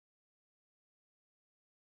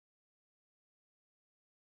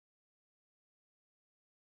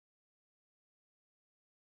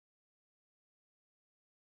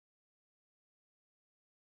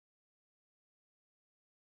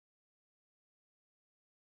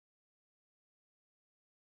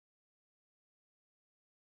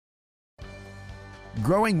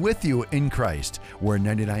Growing with you in Christ. We're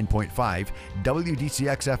 99.5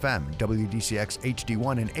 WDCX FM, WDCX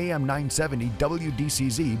HD1, and AM 970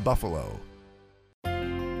 WDCZ Buffalo.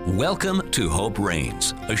 Welcome to Hope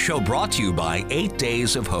Reigns, a show brought to you by 8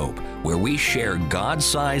 Days of Hope, where we share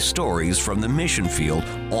God-sized stories from the mission field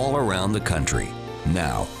all around the country.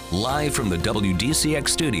 Now, live from the WDCX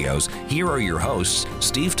studios, here are your hosts,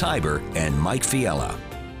 Steve Tiber and Mike Fiella.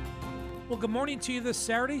 Well, good morning to you this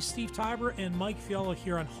Saturday. Steve Tiber and Mike Fiella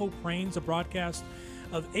here on Hope Reigns, a broadcast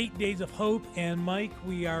of 8 Days of Hope. And Mike,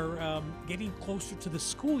 we are getting closer to the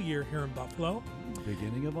school year here in Buffalo.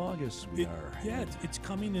 Beginning of August, we are. Yeah, it's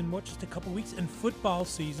coming in just a couple weeks, and football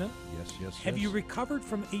season. Yes. Have you recovered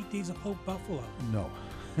from 8 Days of Hope Buffalo? No.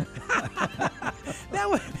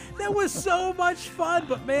 That was so much fun,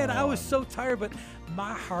 but man, I was so tired, but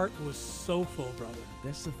my heart was so full, brother.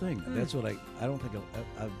 That's the thing. That's what I don't think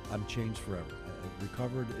I'm changed forever.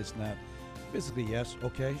 Recovered is not physically, yes,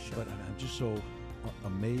 okay, sure. But I'm just so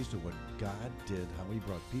amazed at what God did, how He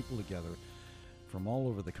brought people together from all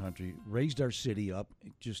over the country, raised our city up,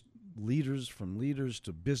 just leaders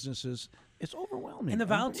to businesses. It's overwhelming. And the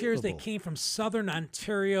volunteers that came from Southern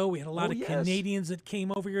Ontario, we had a lot of Canadians that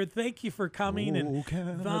came over here. Thank you for coming. And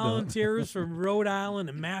Canada. Volunteers from Rhode Island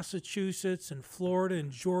and Massachusetts and Florida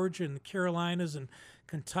and Georgia and the Carolinas and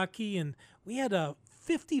Kentucky. And we had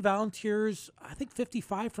 50 volunteers, I think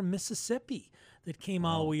 55 from Mississippi that came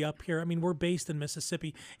all the way up here. I mean, we're based in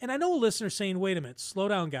Mississippi. And I know a listener saying, wait a minute, slow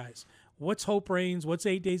down, guys. What's Hope Reigns? What's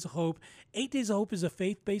 8 Days of Hope? 8 Days of Hope is a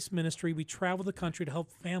faith-based ministry. We travel the country to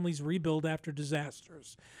help families rebuild after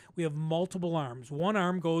disasters. We have multiple arms. One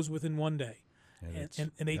arm goes within one day.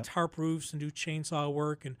 And they tarp roofs and do chainsaw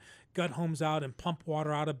work and gut homes out and pump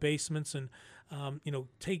water out of basements and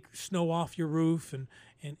take snow off your roof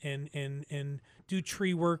and do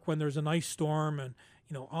tree work when there's an ice storm and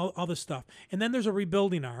all this stuff. And then there's a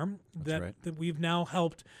rebuilding arm that we've now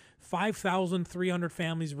helped 5,300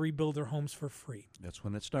 families rebuild their homes for free. That's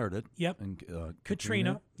when it started. Yep. And,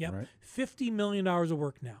 Katrina. Yep. Right. $50 million of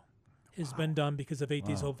work now has been done because of 8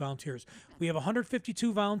 Days of Hope volunteers. We have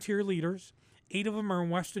 152 volunteer leaders. 8 of them are in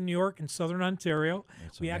Western New York and Southern Ontario.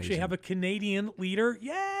 We actually have a Canadian leader.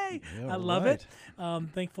 Yay! Yeah, I love it.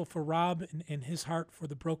 Thankful for Rob and his heart for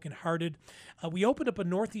the brokenhearted. We opened up a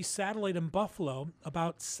Northeast satellite in Buffalo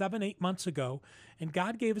about 7-8 months ago, and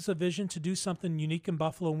God gave us a vision to do something unique in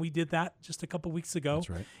Buffalo, and we did that just a couple weeks ago. That's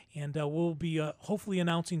right. And we'll be hopefully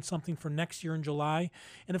announcing something for next year in July.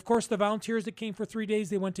 And, of course, the volunteers that came for 3 days,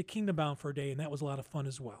 they went to Kingdom Bound for a day, and that was a lot of fun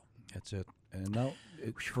as well. That's it. And now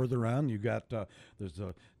further on, you got there's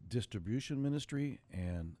a distribution ministry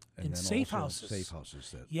and then safe also houses. Safe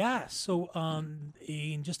houses. So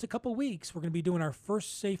in just a couple weeks, we're going to be doing our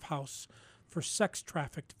first safe house for sex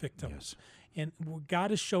trafficked victims. Yes. And God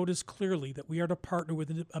has showed us clearly that we are to partner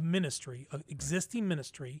with a ministry, an existing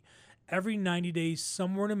ministry, every 90 days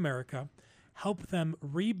somewhere in America, help them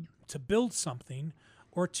to build something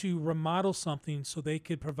or to remodel something so they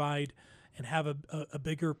could provide and have a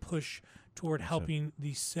bigger push toward helping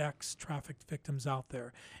these sex trafficked victims out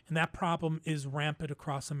there. And that problem is rampant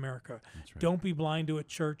across America. Right. Don't be blind to it,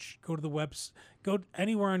 church. Go to the webs, go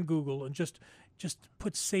anywhere on Google and just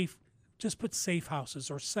put safe houses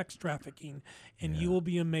or sex trafficking, and you will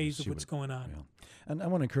be amazed at what's going on. Yeah. And I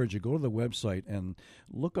want to encourage you, go to the website and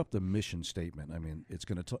look up the mission statement. I mean, it's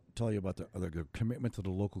going to tell you about the commitment to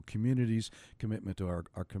the local communities, commitment to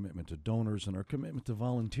our commitment to donors, and our commitment to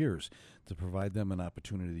volunteers to provide them an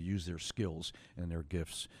opportunity to use their skills and their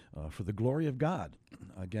gifts for the glory of God.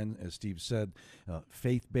 Again, as Steve said,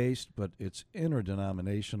 faith-based, but it's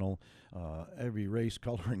interdenominational. Every race,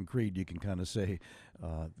 color, and creed, you can kind of say,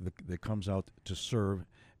 that comes out to serve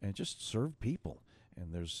and just serve people.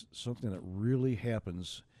 And there's something that really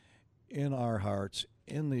happens in our hearts,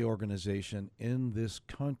 in the organization, in this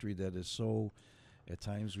country that is so, at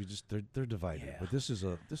times they're divided. Yeah. But this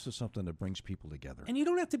is something that brings people together. And you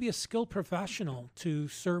don't have to be a skilled professional to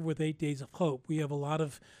serve with 8 Days of Hope. We have a lot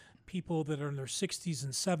of people that are in their 60s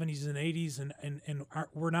and 70s and 80s and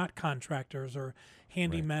we're not contractors or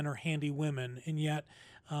handymen or handy women, and yet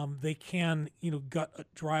they can gut a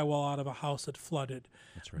drywall out of a house that flooded.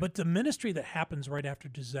 That's right. But the ministry that happens right after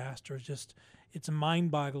disaster is just, it's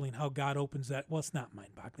mind-boggling how God opens that. Well, it's not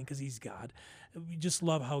mind-boggling because He's God. We just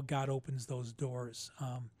love how God opens those doors.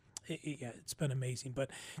 It's been amazing.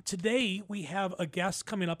 But today we have a guest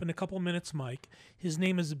coming up in a couple of minutes, Mike. His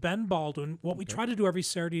name is Ben Baldwin. What we try to do every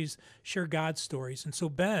Saturday is share God stories. And so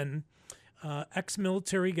Ben,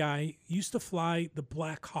 ex-military guy, used to fly the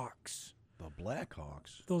Black Hawks. The Black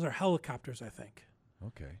Hawks? Those are helicopters, I think.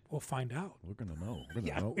 Okay. We'll find out. We're going to know. We're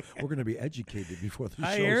going to know. We're going to be educated before the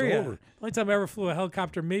I show's hear ya. over. The only time I ever flew a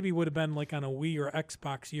helicopter maybe would have been like on a Wii or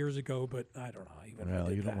Xbox years ago, but I don't know. Even if I Well,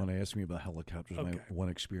 did you don't that. want to ask me about helicopters. Okay. My one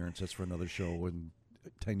experience. That's for another show and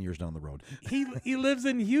 10 years down the road. He lives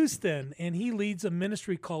in Houston, and he leads a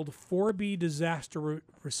ministry called 4B Disaster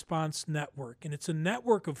Response Network, and it's a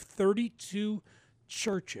network of 32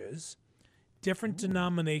 churches, different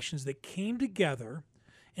denominations that came together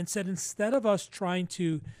and said, instead of us trying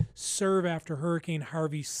to serve after Hurricane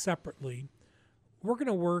Harvey separately, we're going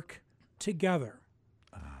to work together.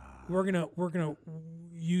 We're gonna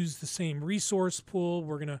use the same resource pool.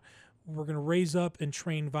 We're gonna raise up and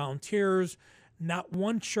train volunteers. Not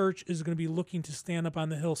one church is going to be looking to stand up on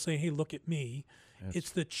the hill saying, "Hey, look at me." It's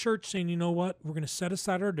the church saying, "You know what? We're going to set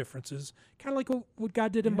aside our differences," kind of like what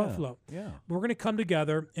God did in Buffalo. Yeah. We're going to come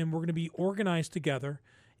together and we're going to be organized together,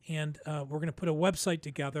 and we're going to put a website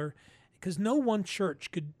together, because no one church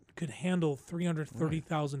could handle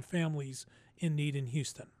 330,000 families in need in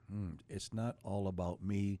Houston. It's not all about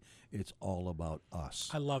me. It's all about us.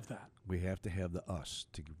 I love that. We have to have the us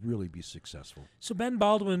to really be successful. So Ben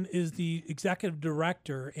Baldwin is the executive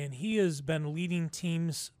director, and he has been leading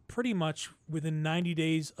teams pretty much within 90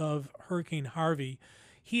 days of Hurricane Harvey.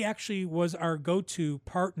 He actually was our go-to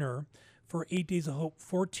partner for 8 Days of Hope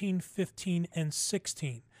 14, 15, and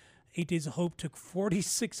 16. 8 Days of Hope took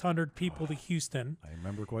 4,600 people to Houston. I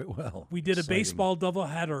remember quite well. We did a Exciting. baseball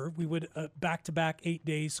doubleheader. We would back-to-back 8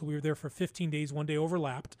 days, so we were there for 15 days. One day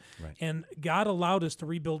overlapped. Right. And God allowed us to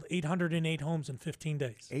rebuild 808 homes in 15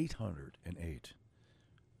 days. 808.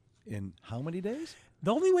 In how many days?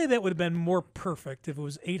 The only way that would have been more perfect if it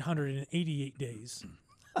was 888 days.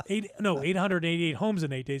 888 homes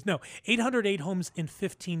in 8 days. No, 808 homes in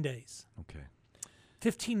 15 days. Okay.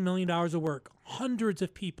 $15 million of work. Hundreds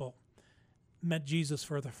of people met Jesus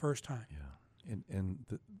for the first time. Yeah. And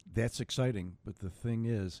that's exciting. But the thing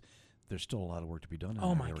is, there's still a lot of work to be done in Oh,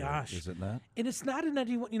 that my area, gosh. is it not? And it's not in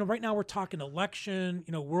any, right now we're talking election,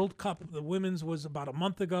 World Cup, the women's was about a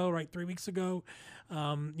month ago, right? 3 weeks ago.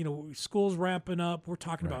 School's ramping up. We're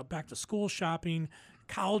talking about back to school shopping,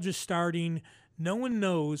 college is starting. No one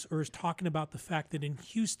knows or is talking about the fact that in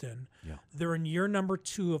Houston, they're in year number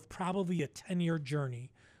 2 of probably a 10-year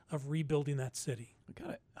journey of rebuilding that city.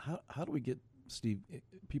 How do we get, Steve,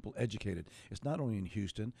 people educated? It's not only in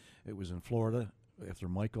Houston. It was in Florida after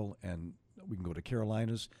Michael, and we can go to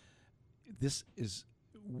Carolinas.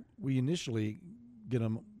 We initially get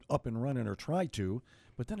them up and running, or try to,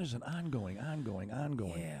 but then there's an ongoing.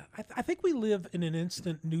 Yeah, I think we live in an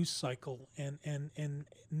instant news cycle, and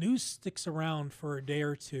news sticks around for a day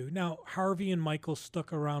or two. Now, Harvey and Michael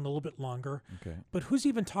stuck around a little bit longer, Okay. but who's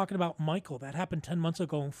even talking about Michael? That happened 10 months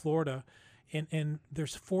ago in Florida, and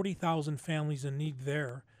there's 40,000 families in need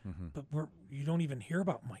there, but you don't even hear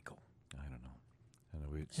about Michael. I don't know.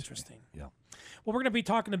 It's Interesting. Yeah. Well, we're going to be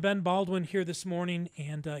talking to Ben Baldwin here this morning,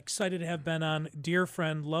 and excited to have Ben on. Dear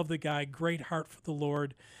friend, love the guy, great heart for the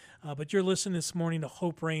Lord. But you're listening this morning to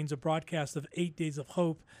Hope Reigns, a broadcast of 8 Days of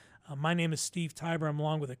Hope. My name is Steve Tiber. I'm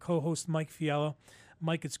along with a co-host, Mike Fiala.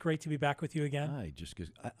 Mike, it's great to be back with you again. I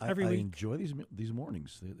Every week. enjoy these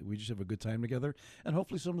mornings. We just have a good time together, and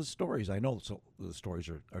hopefully some of the stories. I know the stories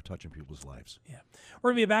are touching people's lives. Yeah. We're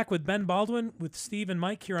going to be back with Ben Baldwin, with Steve and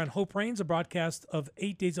Mike here on Hope Reigns, a broadcast of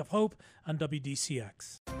 8 Days of Hope on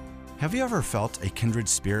WDCX. Have you ever felt a kindred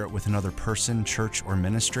spirit with another person, church, or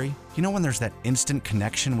ministry? You know when there's that instant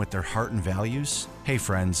connection with their heart and values? Hey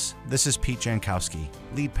friends, this is Pete Jankowski,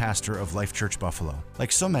 lead pastor of Life Church Buffalo.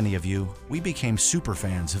 Like so many of you, we became super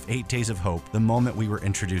fans of 8 Days of Hope the moment we were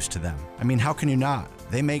introduced to them. I mean, how can you not?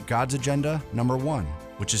 They make God's agenda number 1,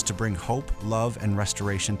 which is to bring hope, love, and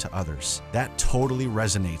restoration to others. That totally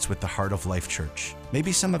resonates with the heart of Life Church.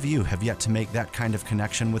 Maybe some of you have yet to make that kind of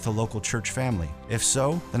connection with a local church family. If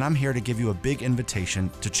so, then I'm here to give you a big invitation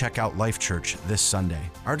to check out Life Church this Sunday.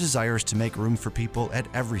 Our desire is to make room for people at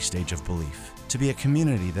every stage of belief, to be a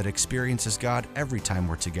community that experiences God every time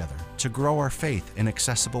we're together, to grow our faith in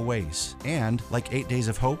accessible ways, and, like 8 Days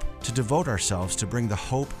of Hope, to devote ourselves to bring the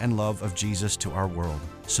hope and love of Jesus to our world,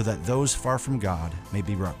 so that those far from God may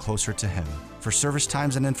be brought closer to Him. For service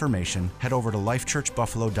times and information, head over to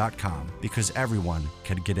lifechurchbuffalo.com, because everyone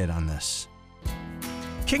can get in on this.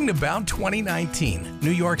 Kingdom Bound 2019,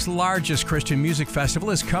 New York's largest Christian music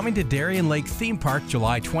festival, is coming to Darien Lake Theme Park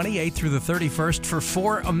July 28th through the 31st for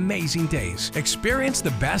 4 amazing days. Experience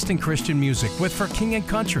the best in Christian music with For King and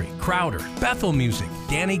Country, Crowder, Bethel Music,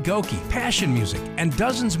 Danny Goki, Passion Music, and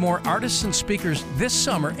dozens more artists and speakers this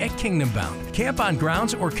summer at Kingdom Bound. Camp on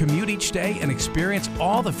grounds or commute each day and experience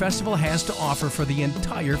all the festival has to offer for the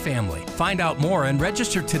entire family. Find out more and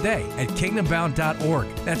register today at kingdombound.org.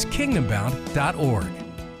 That's kingdombound.org.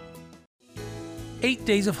 8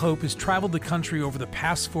 Days of Hope has traveled the country over the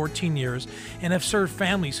past 14 years and have served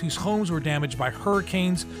families whose homes were damaged by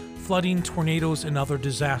hurricanes, flooding, tornadoes, and other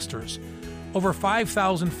disasters. Over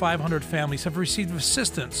 5,500 families have received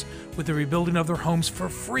assistance with the rebuilding of their homes for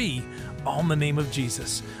free, all in the name of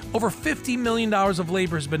Jesus. Over $50 million of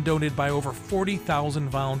labor has been donated by over 40,000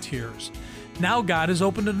 volunteers. Now God has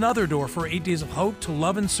opened another door for 8 Days of Hope to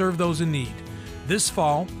love and serve those in need. This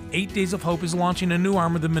fall, 8 Days of Hope is launching a new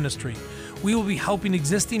arm of the ministry. We will be helping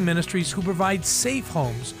existing ministries who provide safe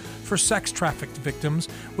homes for sex trafficked victims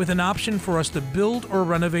with an option for us to build or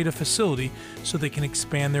renovate a facility so they can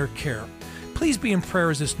expand their care. Please be in prayer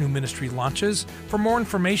as this new ministry launches. For more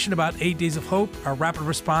information about 8 Days of Hope, our rapid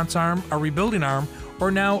response arm, our rebuilding arm, or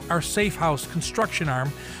now our safe house construction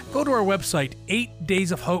arm, go to our website,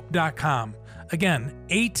 8daysofhope.com. Again,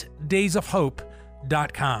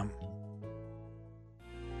 8daysofhope.com.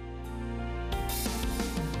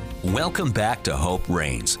 Welcome back to Hope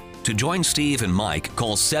Reigns. To join Steve and Mike,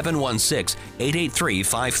 call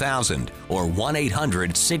 716-883-5000 or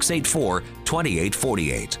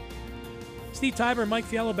 1-800-684-2848. Steve Tybor and Mike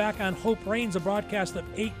Fiala back on Hope Reigns, a broadcast of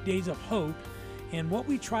 8 Days of Hope. And what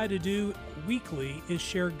we try to do weekly is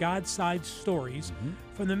share God-side stories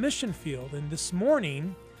from the mission field. And this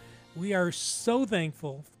morning, we are so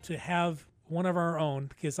thankful to have one of our own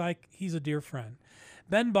because he's a dear friend.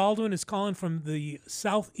 Ben Baldwin is calling from the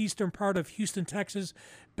southeastern part of Houston, Texas.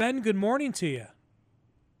 Ben, good morning to you.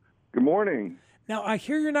 Good morning. Now, I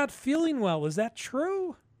hear you're not feeling well. Is that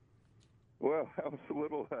true? Well, I was a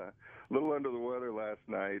little under the weather last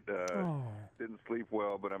night. Didn't sleep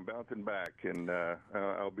well, but I'm bouncing back, and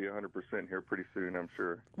I'll be 100% here pretty soon, I'm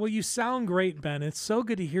sure. Well, you sound great, Ben. It's so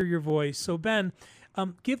good to hear your voice. So, Ben,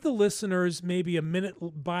 give the listeners maybe a minute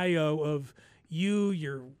bio of you,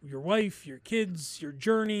 your wife, your kids, your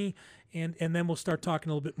journey, and then we'll start talking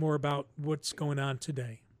a little bit more about what's going on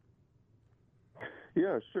today.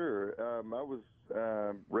 Yeah, sure. I was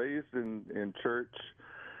raised in church,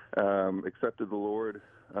 accepted the Lord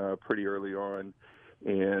pretty early on,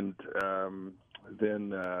 and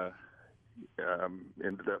then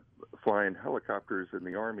ended up flying helicopters in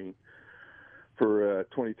the Army for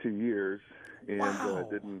 22 years, and Wow.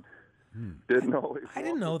 didn't always. I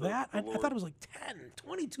didn't know that. I thought it was like 10,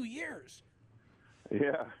 22 years.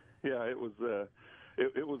 Yeah, it was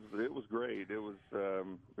great. It was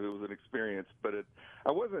an experience, but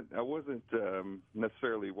I wasn't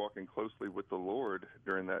necessarily walking closely with the Lord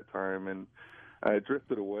during that time, and I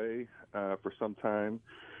drifted away for some time.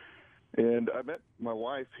 And I met my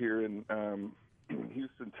wife here in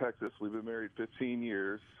Houston, Texas. We've been married 15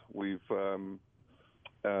 years. We've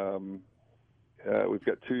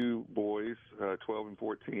got two boys, 12 and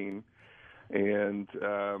 14, and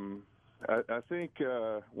I think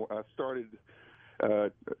I started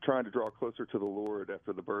trying to draw closer to the Lord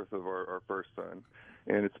after the birth of our first son,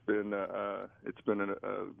 and it's been a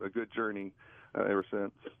good journey ever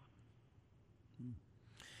since.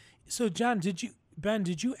 So, Ben,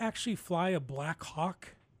 did you actually fly a Black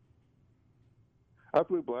Hawk? I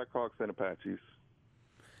flew Black Hawks and Apaches.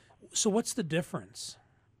 So what's the difference?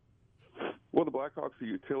 Well, the Black Hawk's a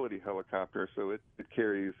utility helicopter, so it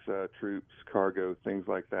carries troops, cargo, things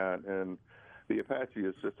like that, and the Apache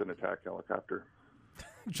is just an attack helicopter.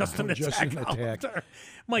 Just an attack helicopter.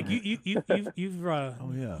 Mike, you've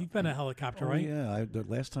been a helicopter, right? Yeah, the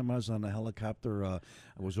last time I was on a helicopter, I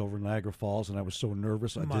was over Niagara Falls, and I was so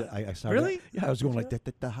nervous. I started. Really? Yeah, I was going like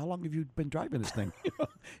that. How long have you been driving this thing?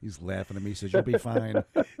 He's laughing at me. He says, "You'll be fine."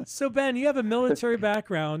 So, Ben, you have a military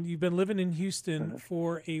background. You've been living in Houston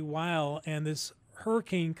for a while, and this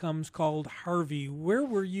hurricane comes called Harvey. Where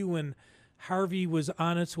were you when Harvey was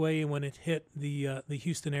on its way and when it hit the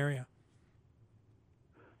Houston area?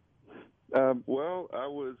 Well, I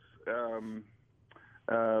was,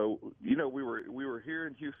 we were here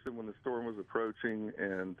in Houston when the storm was approaching,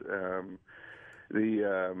 and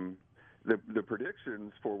the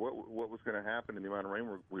predictions for what was going to happen and the amount of rain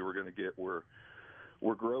we were going to get were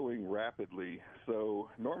growing rapidly. So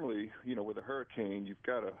normally, with a hurricane, you've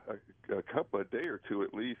got a couple, a day or two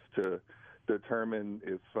at least to determine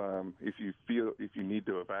if you need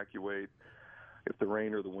to evacuate, if the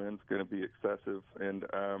rain or the wind's going to be excessive, and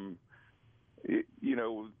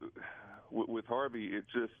with Harvey, it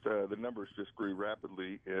just the numbers just grew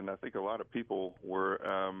rapidly, and I think a lot of people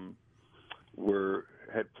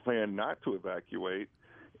had planned not to evacuate,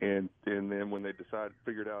 and then when they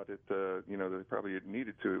figured out that they probably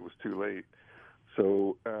needed to, it was too late.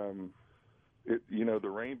 So the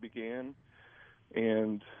rain began,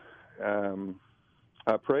 and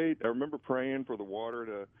I prayed. I remember praying for the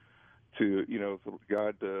water for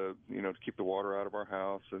God to keep the water out of our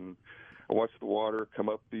house, and I watched the water come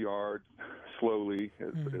up the yard slowly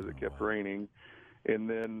as it kept raining, and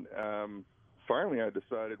then finally I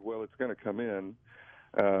decided, well, it's going to come in,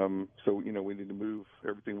 so we need to move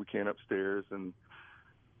everything we can upstairs, and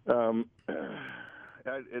at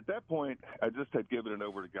that point I just had given it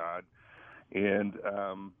over to God, and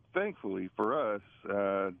thankfully for us,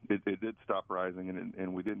 it did stop rising,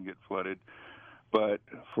 and we didn't get flooded. But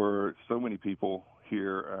for so many people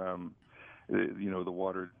here, the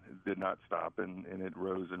water did not stop, and it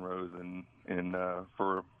rose and rose, and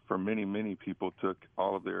for many, many people took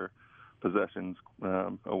all of their possessions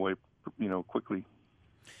away, quickly.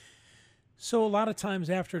 So a lot of times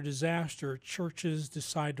after a disaster, churches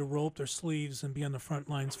decide to roll up their sleeves and be on the front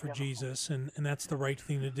lines for Jesus, and that's the right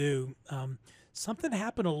thing to do. Something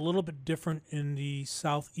happened a little bit different in the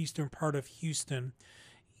southeastern part of Houston.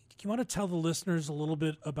 You want to tell the listeners a little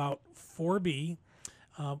bit about 4B,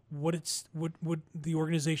 what the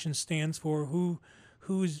organization stands for, who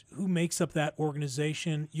makes up that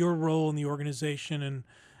organization, your role in the organization, and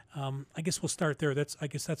I guess we'll start there. That's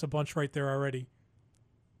a bunch right there already.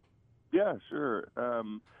 Yeah, sure.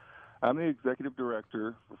 I'm the executive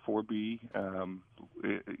director for 4B.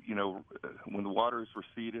 When the waters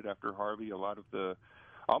receded after Harvey,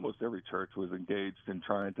 almost every church was engaged in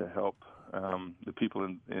trying to help the people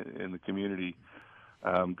in the community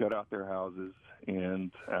gut out their houses,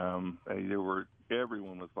 and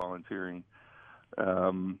everyone was volunteering.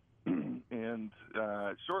 And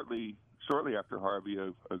shortly after Harvey,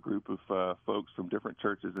 a group of folks from different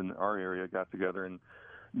churches in our area got together and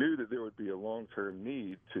knew that there would be a long-term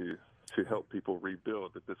need to help people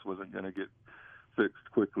rebuild, that this wasn't going to get fixed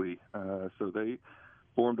quickly. So they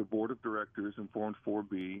formed a board of directors and formed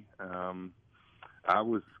 4B. I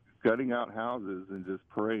was gutting out houses and just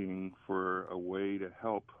praying for a way to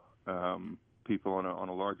help people on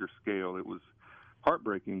a larger scale. It was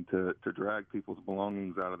heartbreaking to drag people's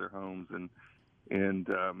belongings out of their homes and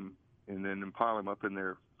then pile them up in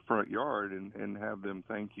their front yard and have them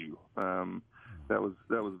thank you. That was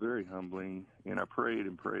very humbling, and I prayed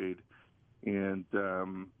and prayed, and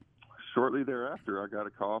shortly thereafter I got a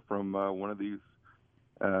call from one of these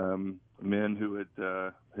men who had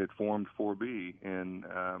formed 4B, and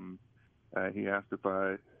he asked if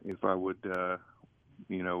I would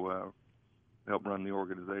help run the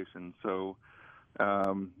organization. So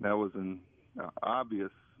that was an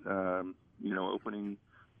obvious opening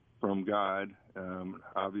from God.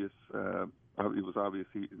 It was obvious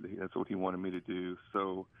that's what he wanted me to do.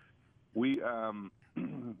 So we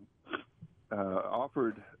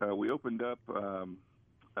we opened up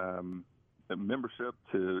a membership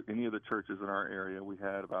to any of the churches in our area. We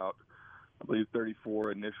had about, I believe,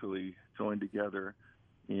 34 initially joined together,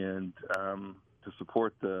 and to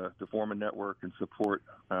support to form a network and support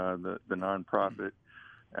the nonprofit.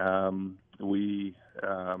 We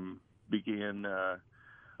began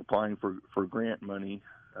applying for grant money,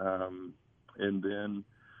 and then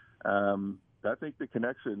I think the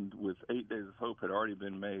connection with 8 Days of Hope had already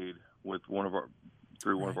been made with one of our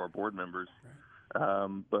board members,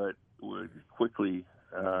 but it was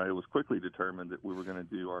quickly determined that we were going to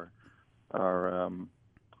do our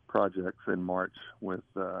projects in March with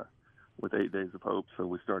 8 Days of Hope. So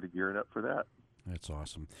we started gearing up for that. That's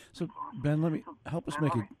awesome. So Ben, help us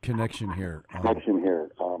make a connection here. Help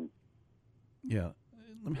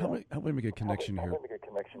me make a connection here.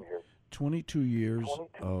 22 years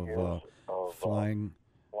of flying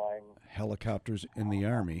helicopters in the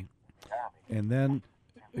Army, and then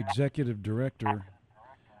executive director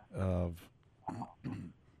of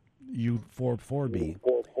U4B.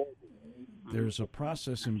 There's a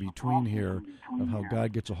process in between here of how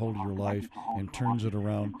God gets a hold of your life and turns it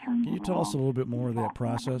around. Can you tell us a little bit more of that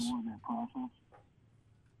process?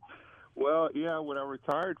 Well, yeah, when I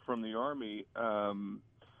retired from the Army,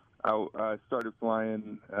 I started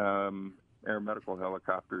flying air medical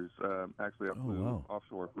helicopters. Actually, I flew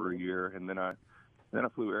offshore for a year, and then I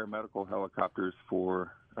flew air medical helicopters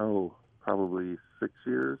for probably 6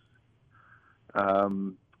 years.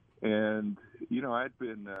 And I'd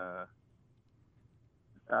been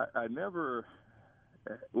I never.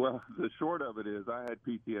 Well, the short of it is I had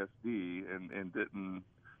PTSD and didn't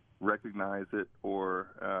recognize it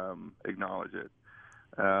or acknowledge it.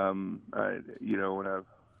 When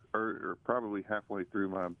or probably halfway through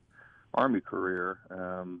my Army career,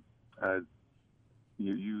 I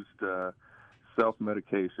used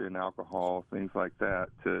self-medication, alcohol, things like that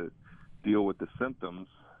to deal with the symptoms,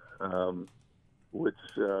 which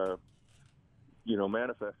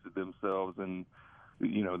manifested themselves in,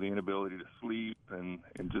 the inability to sleep and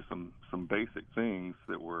just some basic things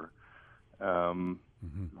that were, I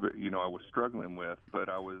was struggling with. But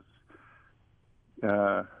I was,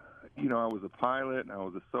 I was a pilot and I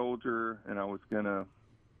was a soldier, and I was gonna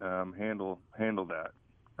handle that.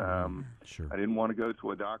 Sure. I didn't want to go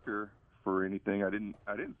to a doctor for anything. I didn't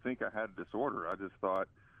think I had a disorder. I just thought,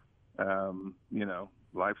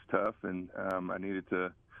 life's tough, and I needed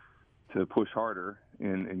to push harder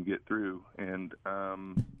and get through. And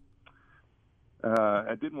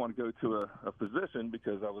I didn't want to go to a physician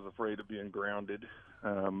because I was afraid of being grounded, if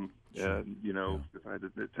I had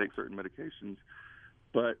to take certain medications.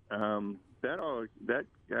 But that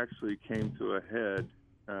actually came to a head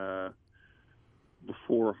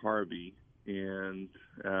before Harvey, and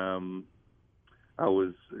I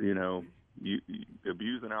was,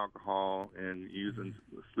 abusing alcohol and using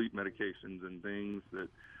sleep medications and things that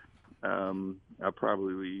I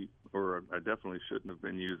definitely shouldn't have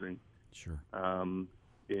been using. Sure.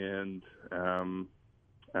 And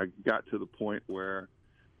I got to the point where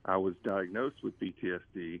I was diagnosed with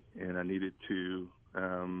PTSD, and I needed to,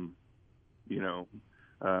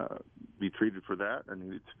 be treated for that. I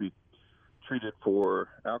needed to be treated for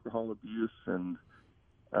alcohol abuse, and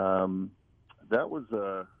that was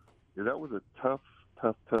a tough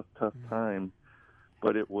time.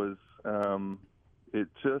 But it was it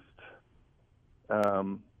just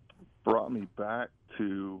brought me back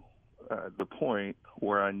to the point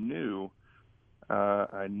where I knew that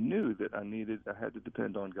I had to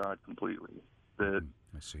depend on God completely. That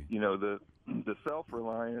I see. The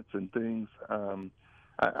self-reliance and things.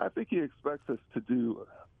 I think He expects us to do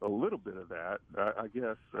a little bit of that, I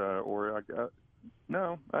guess,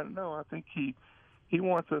 no. I think He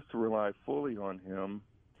wants us to rely fully on Him.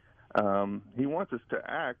 He wants us to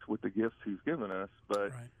act with the gifts He's given us,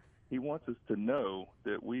 but Right. He wants us to know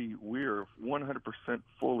that we're 100%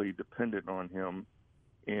 fully dependent on Him,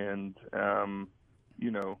 and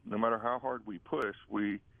no matter how hard we push,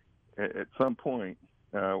 we at some point,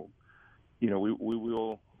 we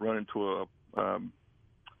will run into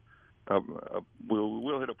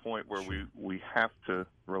we'll hit a point where we have to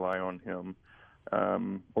rely on Him,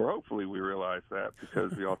 or hopefully we realize that,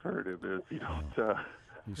 because the alternative is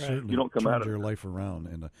you certainly don't come turned out of your it. life around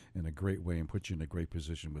in a great way and put you in a great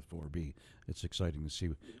position with 4B. It's exciting to see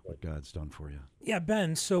what God's done for you. Yeah,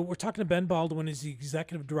 Ben. So we're talking to Ben Baldwin. He's the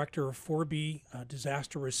executive director of 4B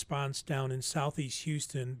Disaster Response down in Southeast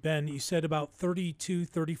Houston. Ben, you said about 32,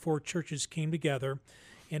 34 churches came together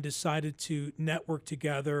and decided to network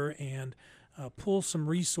together and pull some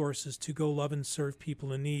resources to go love and serve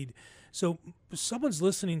people in need. So someone's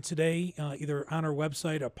listening today, either on our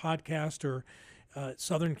website, a podcast, or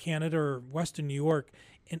Southern Canada or Western New York,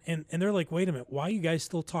 and they're like, wait a minute, why are you guys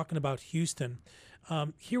still talking about Houston?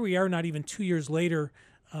 Here we are, not even 2 years later.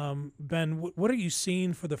 Ben, what are you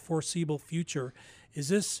seeing for the foreseeable future?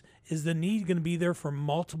 Is the need going to be there for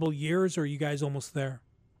multiple years, or are you guys almost there?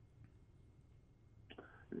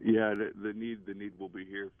 Yeah, the need will be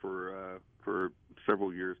here for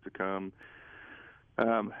several years to come.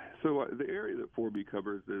 So the area that 4B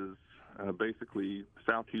covers is basically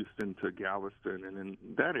South Houston to Galveston, and in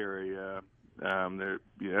that area, the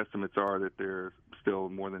estimates are that there's still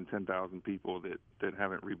more than 10,000 people that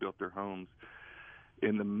haven't rebuilt their homes.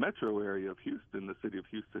 In the metro area of Houston, the city of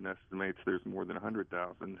Houston estimates there's more than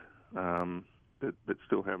 100,000 that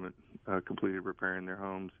still haven't completed repairing their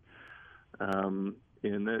homes.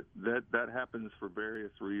 And that happens for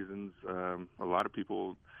various reasons. A lot of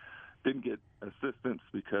people didn't get assistance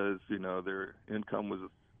because their income was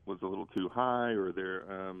a little too high, or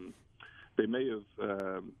they may have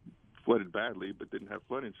flooded badly but didn't have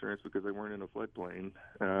flood insurance because they weren't in a floodplain.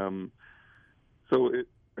 So it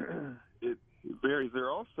varies. There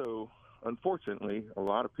are also, unfortunately, a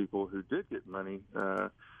lot of people who did get money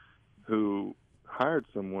who hired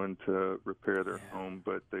someone to repair their home,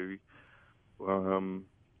 but they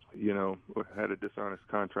had a dishonest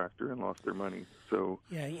contractor and lost their money. So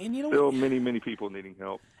Yeah, and still many people needing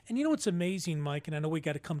help. And you know what's amazing, Mike, and I know we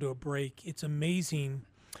got to come to a break. It's amazing,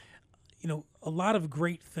 a lot of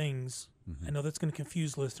great things, I know that's going to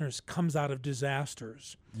confuse listeners, comes out of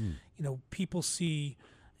disasters. People see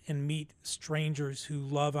and meet strangers who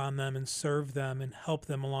love on them and serve them and help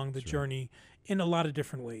them along the journey in a lot of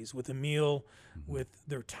different ways, with a meal, with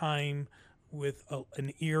their time, with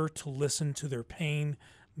an ear to listen to their pain,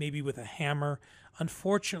 maybe with a hammer.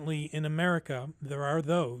 Unfortunately, in America, there are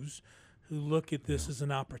those who look at this as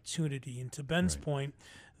an opportunity. And to Ben's point,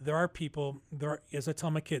 there are people, as I tell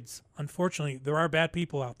my kids, unfortunately, there are bad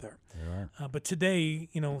people out there. There are. But today,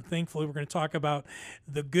 thankfully, we're going to talk about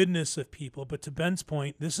the goodness of people. But to Ben's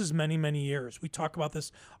point, this is many, many years. We talk about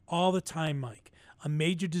this all the time, Mike. A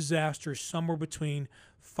major disaster is somewhere between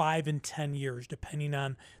 5 and 10 years, depending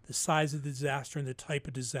on the size of the disaster and the type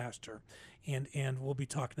of disaster. And we'll be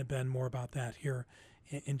talking to Ben more about that here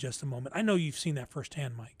in just a moment. I know you've seen that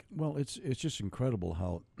firsthand, Mike. Well, it's just incredible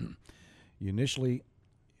how you initially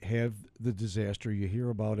have the disaster, you hear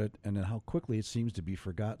about it, and then how quickly it seems to be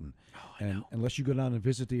forgotten. And unless you go down and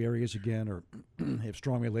visit the areas again or have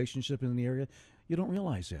strong relationship in the area, you don't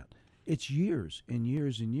realize that. It's years and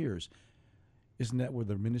years and years. Isn't that where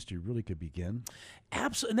the ministry really could begin?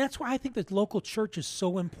 Absolutely. And that's why I think that local church is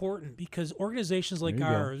so important, because organizations like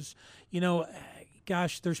ours,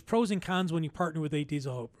 gosh, there's pros and cons when you partner with 8 Days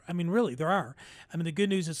of Hope. I mean, really, there are. I mean, the good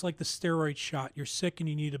news is like the steroid shot. You're sick and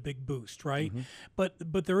you need a big boost, right? Mm-hmm.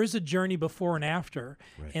 But there is a journey before and after,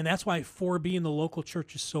 right. And that's why 4B in the local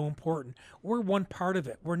church is so important. We're one part of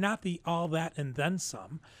it. We're not the all that and then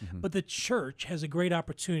some, but the church has a great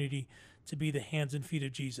opportunity to be the hands and feet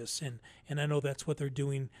of Jesus, and I know that's what they're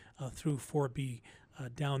doing through 4B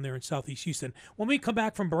down there in Southeast Houston. When we come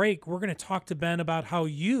back from break, we're going to talk to Ben about how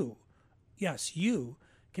you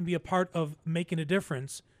can be a part of making a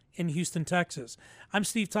difference in Houston, Texas. I'm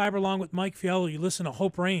Steve Tybor along with Mike Fialo. You listen to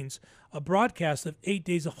Hope Reigns, a broadcast of 8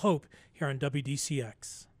 Days of Hope here on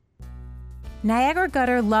WDCX. Niagara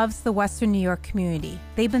Gutter loves the Western New York community.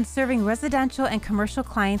 They've been serving residential and commercial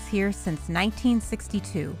clients here since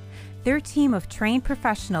 1962. Their team of trained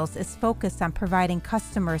professionals is focused on providing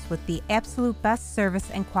customers with the absolute best service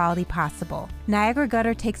and quality possible. Niagara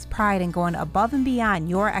Gutter takes pride in going above and beyond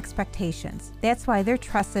your expectations. That's why they're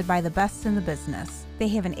trusted by the best in the business. They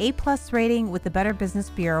have an A+ rating with the Better Business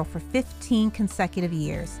Bureau for 15 consecutive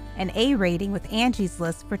years, an A rating with Angie's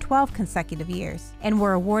List for 12 consecutive years, and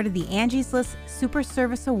were awarded the Angie's List Super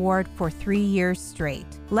Service Award for 3 years straight.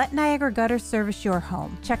 Let Niagara Gutter service your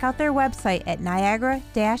home. Check out their website at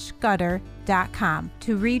niagara-gutter.com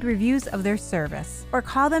to read reviews of their service, or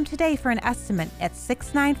call them today for an estimate at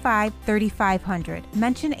 695-3500.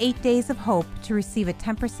 Mention 8 Days of Hope to receive a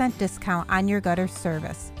 10% discount on your gutter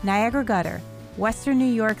service. Niagara Gutter, Western New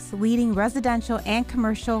York's leading residential and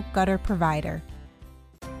commercial gutter provider.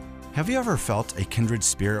 Have you ever felt a kindred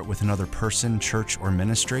spirit with another person, church, or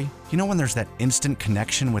ministry? You know when there's that instant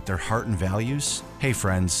connection with their heart and values? Hey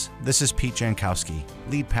friends, this is Pete Jankowski,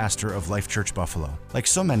 lead pastor of Life Church Buffalo. Like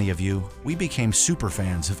so many of you, we became super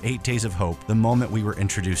fans of 8 Days of Hope the moment we were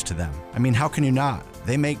introduced to them. I mean, how can you not?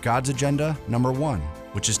 They make God's agenda number one,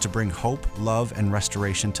 which is to bring hope, love, and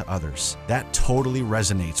restoration to others. That totally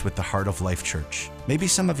resonates with the heart of Life Church. Maybe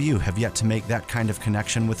some of you have yet to make that kind of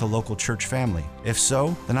connection with a local church family. If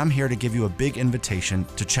so, then I'm here to give you a big invitation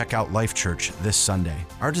to check out Life Church this Sunday.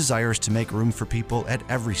 Our desire is to make room for people at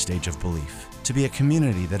every stage of belief, to be a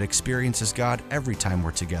community that experiences God every time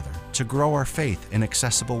we're together, to grow our faith in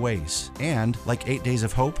accessible ways, and, like 8 Days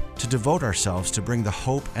of Hope, to devote ourselves to bring the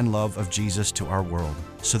hope and love of Jesus to our world,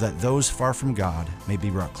 so that those far from God may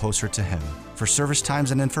be brought closer to Him. For service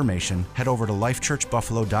times and information, head over to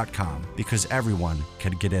lifechurchbuffalo.com, because everyone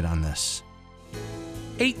can get in on this.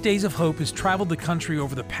 8 Days of Hope has traveled the country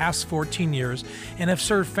over the past 14 years and have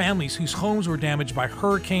served families whose homes were damaged by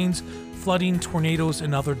hurricanes, flooding, tornadoes,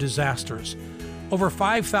 and other disasters. Over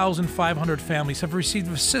 5,500 families have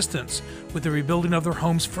received assistance with the rebuilding of their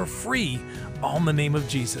homes for free, all in the name of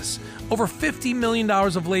Jesus. Over $50 million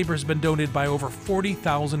of labor has been donated by over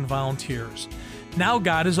 40,000 volunteers. Now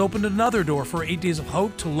God has opened another door for 8 Days of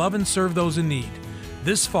Hope to love and serve those in need.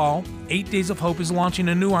 This fall, 8 Days of Hope is launching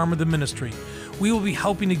a new arm of the ministry. We will be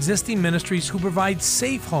helping existing ministries who provide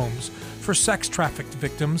safe homes for sex trafficked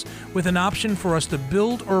victims with an option for us to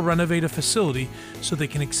build or renovate a facility so they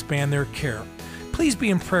can expand their care. Please be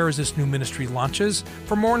in prayer as this new ministry launches.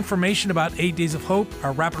 For more information about 8 Days of Hope,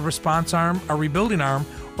 our rapid response arm, our rebuilding arm,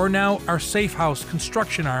 or now our safe house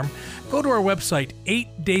construction arm, go to our website,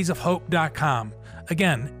 8daysofhope.com.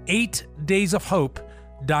 Again,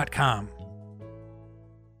 8daysofhope.com.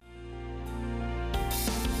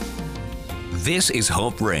 This is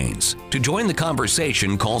Hope Reigns. To join the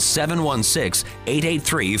conversation, call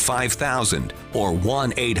 716-883-5000 or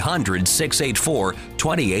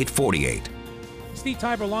 1-800-684-2848. Steve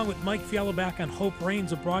Tybor along with Mike Fialo back on Hope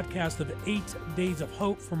Reigns, a broadcast of 8 Days of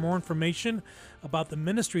Hope. For more information about the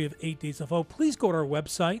ministry of 8 Days of Hope, please go to our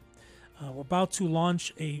website. We're about to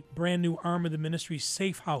launch a brand new arm of the ministry,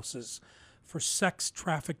 Safe Houses, for sex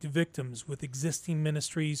trafficked victims with existing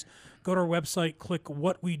ministries. Go to our website, click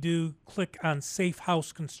what we do, click on Safe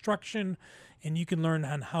House Construction, and you can learn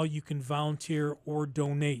on how you can volunteer or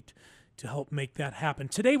donate to help make that happen.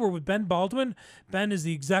 Today we're with Ben Baldwin. Ben is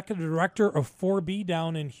the executive director of 4B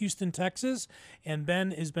down in Houston, Texas, and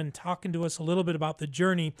Ben has been talking to us a little bit about the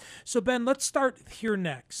journey. So Ben, let's start here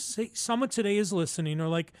next. Say someone today is listening or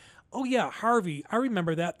like, oh yeah, Harvey, I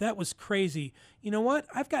remember that. That was crazy. You know what?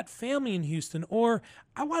 I've got family in Houston, or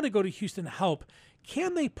I want to go to Houston to help.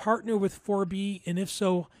 Can they partner with 4B? And if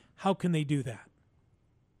so, how can they do that?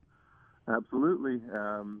 Absolutely.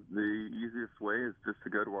 The easiest way is just to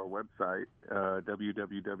go to our website,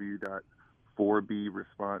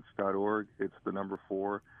 www.4bresponse.org. It's the number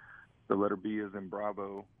 4, the letter B is in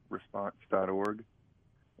Bravo, response.org,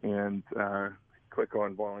 and click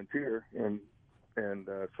on volunteer and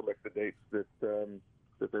select the dates that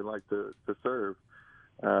they like to serve.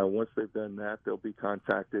 Once they've done that, they'll be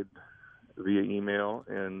contacted via email,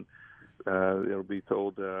 and they'll be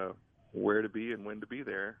told where to be and when to be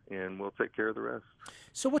there, and we'll take care of the rest.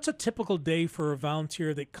 So what's a typical day for a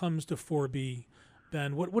volunteer that comes to 4B,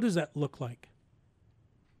 Ben? What does that look like?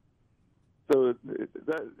 So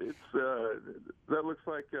that looks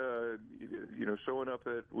like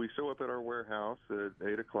we show up at our warehouse at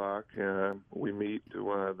 8:00. We meet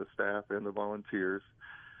the staff and the volunteers.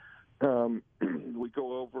 We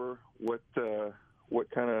go over what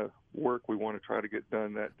kind of work we want to try to get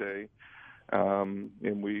done that day.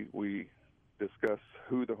 And we discuss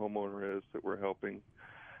who the homeowner is that we're helping,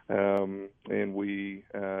 and we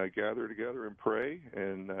gather together and pray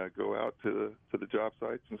and go out to the job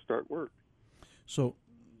sites and start work. So,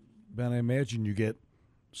 Ben, I imagine you get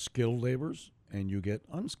skilled laborers and you get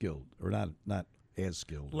unskilled, or not as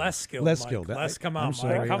skilled. Less skilled, Less Mike. skilled. Come on, I'm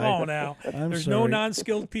sorry. Mike. Come on now. There's no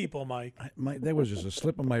non-skilled people, Mike. That was just a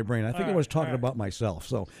slip of my brain. I think I was talking about myself.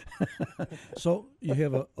 So, so you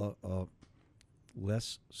have a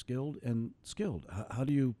less skilled and skilled. How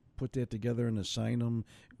do you put that together and assign them?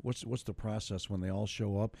 What's the process when they all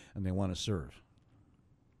show up and they want to serve?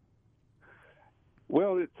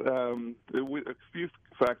 Well, it's a few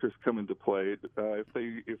factors come into play.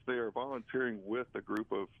 If they are volunteering with a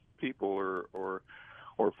group of people or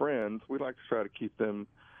friends, we like to try to keep them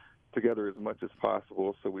together as much as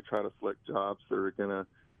possible. So we try to select jobs that are going to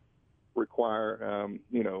require a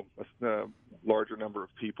larger number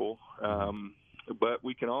of people. But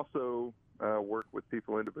we can also work with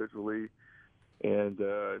people individually and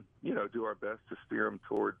do our best to steer them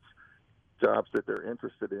towards jobs that they're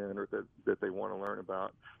interested in or that they want to learn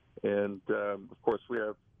about. And, of course, we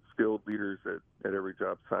have skilled leaders at every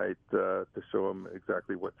job site to show them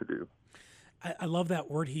exactly what to do. I love that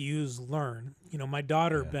word he used, learn. My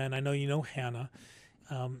daughter, Ben, I know you know Hannah.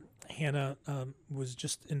 Hannah was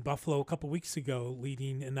just in Buffalo a couple weeks ago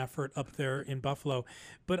leading an effort up there in Buffalo.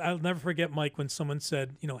 But I'll never forget, Mike, when someone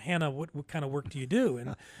said, Hannah, what kind of work do you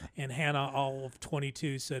do? And Hannah, all of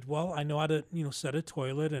 22, said, well, I know how to, set a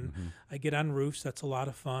toilet, and I get on roofs. That's a lot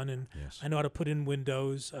of fun. And I know how to put in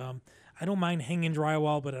windows. I don't mind hanging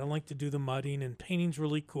drywall, but I don't like to do the mudding, and painting's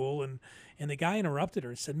really cool. And the guy interrupted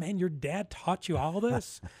her and said, man, your dad taught you all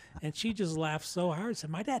this? And she just laughed so hard and said,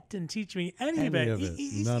 my dad didn't teach me any of it.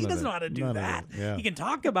 He doesn't know how to do that. Yeah. He can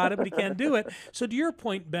talk about it, but he can't do it. So to your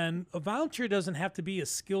point, Ben, a volunteer doesn't have to be a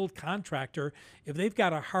skilled contractor. If they've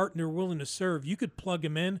got a heart and they're willing to serve, you could plug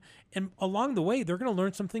them in, and along the way, they're going to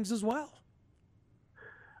learn some things as well.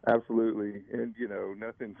 Absolutely. And,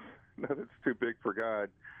 nothing's too big for God.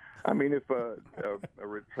 I mean, if a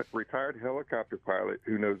retired helicopter pilot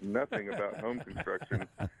who knows nothing about home construction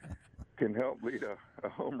can help lead a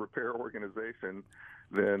home repair organization,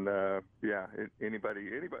 then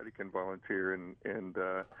anybody can volunteer and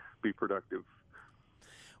be productive.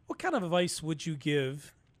 What kind of advice would you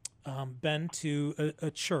give, Ben, to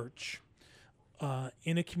a church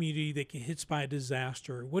in a community that gets hit by a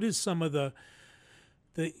disaster? What is some of the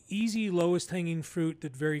easy, lowest hanging fruit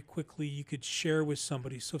that very quickly you could share with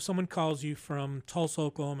somebody? So if someone calls you from Tulsa,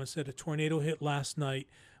 Oklahoma, and said a tornado hit last night,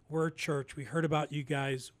 we're a church, we heard about you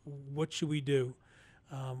guys, what should we do?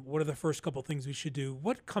 What are the first couple things we should do?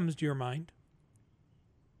 What comes to your mind?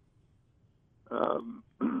 A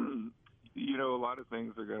lot of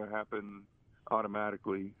things are going to happen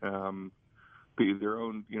automatically. Their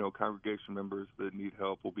own, congregation members that need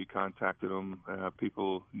help will be contacting them.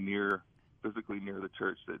 People physically near the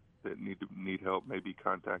church that need help may be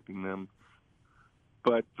contacting them.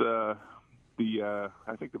 But I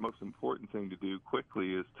think the most important thing to do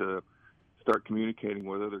quickly is to start communicating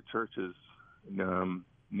with other churches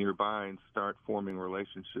nearby and start forming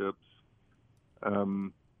relationships.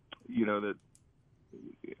 That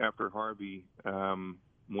after Harvey,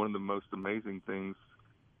 one of the most amazing things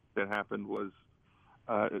that happened was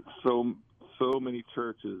so many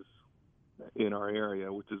churches in our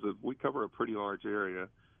area, which is we cover a pretty large area,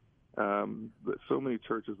 but so many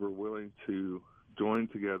churches were willing to join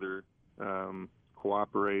together,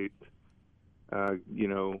 cooperate,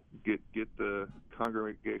 get the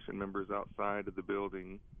congregation members outside of the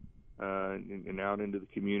building and out into the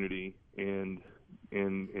community and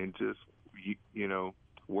just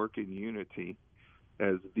work in unity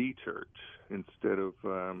as the church instead of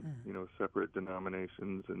separate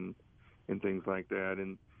denominations and things like that.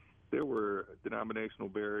 And there were denominational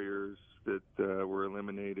barriers that were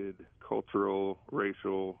eliminated, cultural,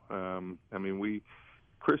 racial. We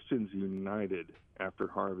Christians united after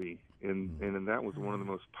Harvey, and that was one of the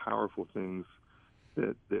most powerful things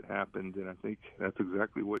that happened. And I think that's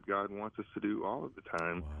exactly what God wants us to do all of the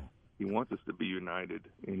time. Wow. He wants us to be united,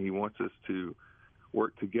 and He wants us to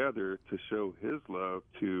work together to show His love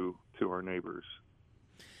to our neighbors.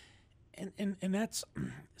 And that's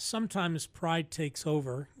sometimes pride takes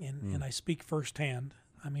over, and I speak firsthand.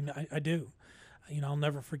 I mean, I do. I'll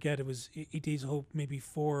never forget. It was 8 Days of Hope, maybe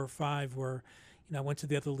 4 or 5, where I went to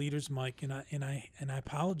the other leaders, Mike, and I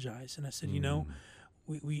apologized, and I said,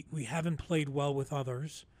 we haven't played well with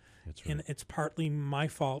others. That's right. And it's partly my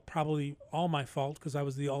fault, probably all my fault, because I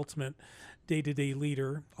was the ultimate day-to-day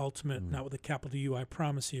leader, not with a capital U, I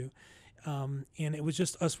promise you. And it was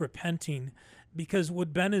just us repenting, because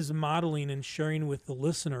what Ben is modeling and sharing with the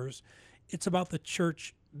listeners, it's about the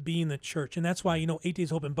church being the church. And that's why, 8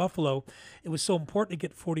 Days of Hope in Buffalo, it was so important to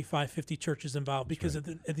get 45, 50 churches involved, because at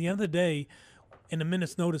the end of the day, in a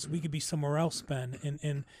minute's notice, we could be somewhere else, Ben.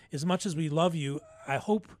 And as much as we love you, I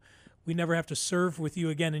hope we never have to serve with you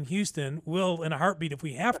again in Houston. We'll in a heartbeat if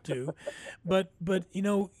we have to. But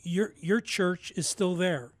your church is still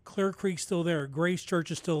there. Clear Creek's still there. Grace Church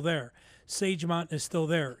is still there. Sagemont is still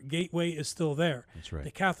there. Gateway is still there. That's right.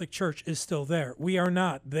 The Catholic Church is still there. We are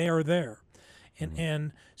not. They are there.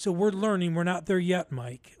 And so we're learning. We're not there yet,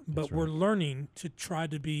 Mike, but we're learning to try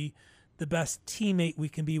to be the best teammate we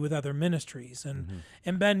can be with other ministries. And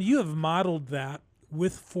Ben, you have modeled that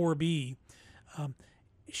with 4B.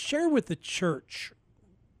 Share with the church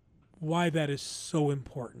why that is so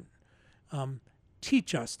important.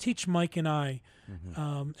 Teach Mike and I,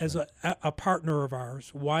 as a partner of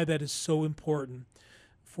ours, why that is so important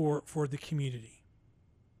for the community.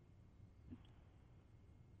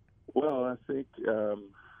 Well, I think,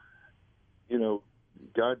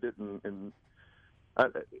 God didn't, and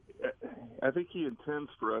I think He intends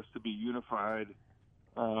for us to be unified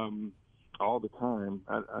all the time.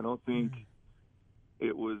 I don't think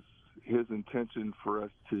it was His intention for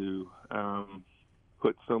us to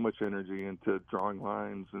put so much energy into drawing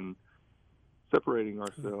lines and separating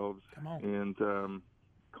ourselves and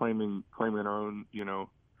claiming our own,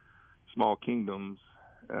 small kingdoms.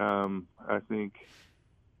 I think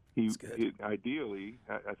ideally,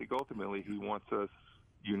 I think ultimately He wants us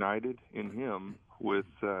united in Him with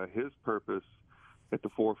His purpose at the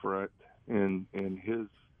forefront and His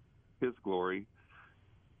glory.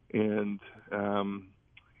 And,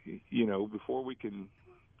 before we can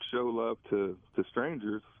show love to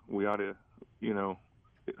strangers, we ought to,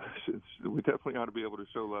 we definitely ought to be able to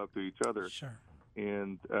show love to each other. Sure.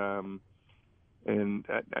 And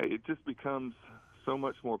it just becomes so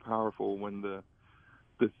much more powerful when the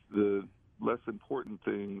less important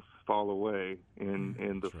things fall away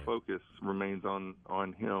and the focus remains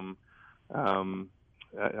on Him.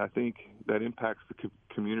 I think that impacts the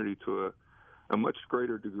community to a much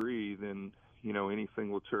greater degree than any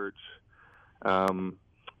single church. Kind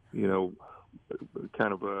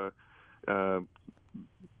of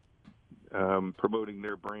promoting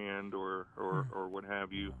their brand or what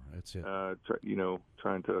have you. That's it.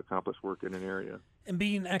 Trying to accomplish work in an area. And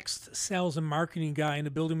being an ex-sales and marketing guy in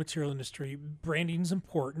the building material industry, branding is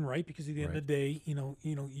important, right? Because at the end of the day,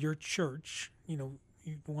 your church, you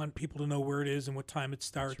want people to know where it is and what time it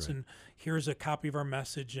starts. And here's a copy of our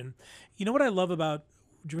message. And what I love about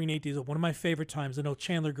during 8 days, one of my favorite times, I know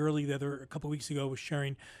Chandler Gurley a couple of weeks ago was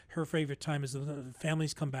sharing her favorite time is the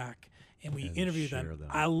families come back and we interview them.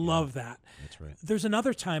 I love that. That's right. There's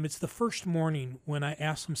another time, it's the first morning when I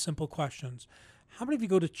ask them simple questions. How many of you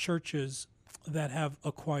go to churches that have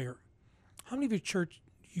a choir? How many of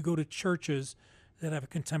you go to churches that have a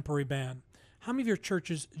contemporary band? How many of your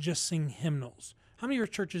churches just sing hymnals? How many of your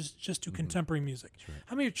churches just do contemporary music?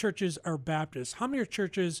 How many of your churches are Baptists? How many of your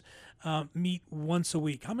churches meet once a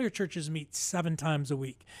week? How many of your churches meet 7 times a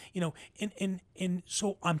week? And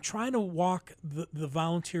so I'm trying to walk the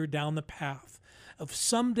volunteer down the path of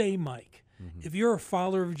someday, Mike, If you're a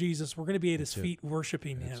follower of Jesus, we're going to be at his feet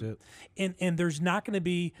worshiping him. And there's not going to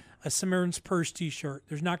be a Samaritan's Purse t-shirt.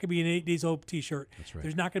 There's not going to be an 8 Days Hope t-shirt.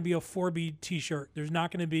 There's not going to be a 4B t-shirt. There's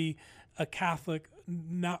not going to be a Catholic,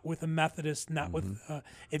 not with a Methodist, not with.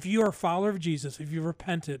 If you are a follower of Jesus, if you've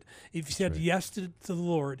repented, if you said yes to the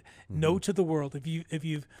Lord, no to the world,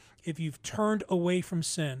 if you've turned away from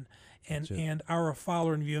sin, and are a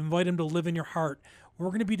follower, and you invite him to live in your heart, we're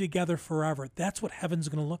going to be together forever. That's what heaven's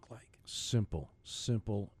going to look like. Simple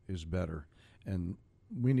is better, and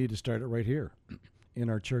we need to start it right here in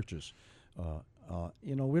our churches.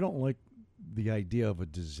 We don't like the idea of a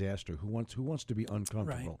disaster. Who wants to be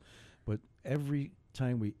uncomfortable? But every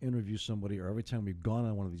time we interview somebody, or every time we've gone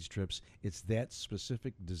on one of these trips, it's that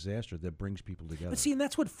specific disaster that brings people together. But see, and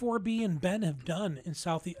that's what 4B and Ben have done in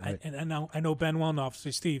Southeast. And I know Ben well enough to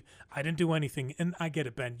say, Steve, I didn't do anything, and I get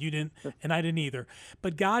it, Ben. You didn't, and I didn't either.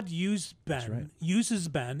 But God used Ben, uses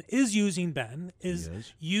Ben, is using Ben,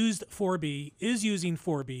 used 4B, is using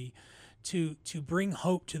 4B to bring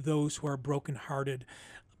hope to those who are brokenhearted.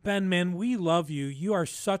 Ben, man, we love you. You are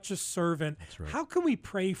such a servant. How can we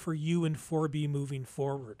pray for you and 4B moving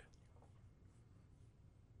forward?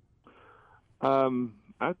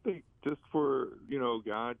 I think just for,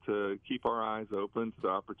 God to keep our eyes open to the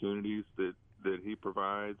opportunities that he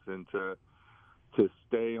provides, and to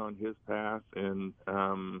stay on his path and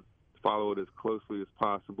follow it as closely as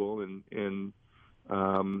possible. And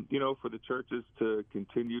for the churches to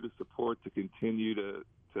continue to support, to continue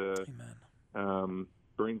to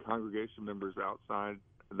bring congregation members outside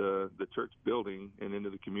the church building and into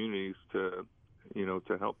the communities to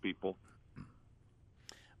help people.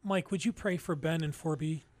 Mike, would you pray for Ben and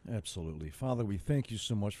 4B? Absolutely. Father, we thank you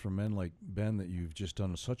so much for men like Ben, that you've just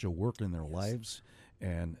done such a work in their lives,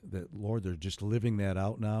 and that, Lord, they're just living that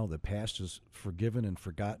out now. The past is forgiven and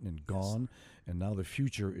forgotten and gone, and now the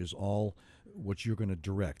future is all what you're going to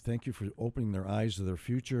direct. Thank you for opening their eyes to their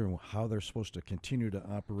future and how they're supposed to continue to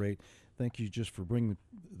operate. Thank you just for bringing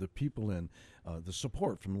the people in, the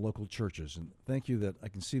support from the local churches. And thank you that I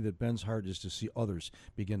can see that Ben's heart is to see others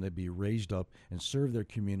begin to be raised up and serve their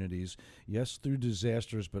communities, yes, through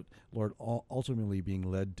disasters, but, Lord, ultimately being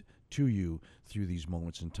led to you through these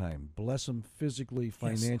moments in time. Bless him physically,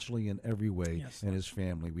 financially, in every way, and his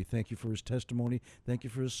family. We thank you for his testimony. Thank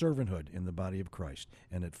you for his servanthood in the body of Christ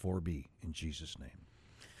and at 4B. In Jesus' name,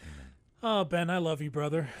 amen. Oh, Ben, I love you,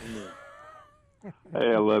 brother.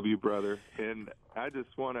 Hey, I love you, brother. And I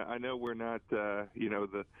just want to, I know we're not, the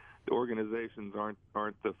organizations aren't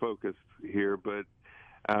the focus here, but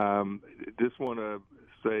just want to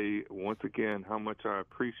say once again how much I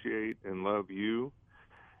appreciate and love you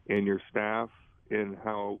and your staff, and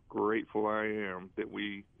how grateful I am that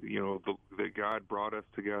that God brought us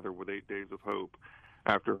together with 8 Days of Hope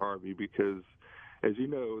after Harvey, because as you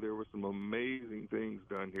know, there were some amazing things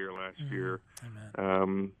done here last year.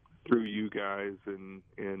 Amen. Through you guys and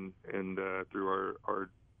through our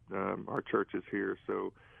churches here.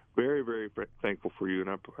 So very, very thankful for you, and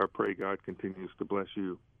I pray God continues to bless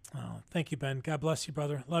you. Oh, thank you, Ben. God bless you,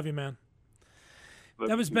 brother. Love you, man.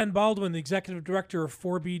 That was Ben Baldwin, the executive director of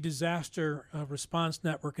 4B Disaster Response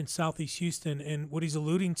Network in Southeast Houston. And what he's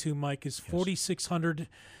alluding to, Mike, is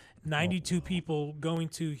 4,692 people going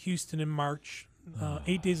to Houston in March.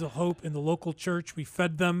 8 Days of Hope in the local church. We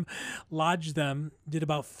fed them, lodged them, did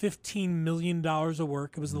about $15 million of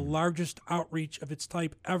work. It was the largest outreach of its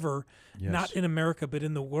type ever, not in America, but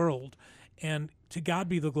in the world. And to God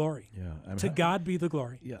be the glory. Yeah, to God be the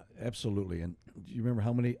glory. Yeah, absolutely. And do you remember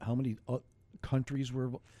how many countries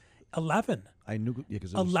were? 11. I knew,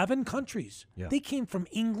 11 countries. Yeah. They came from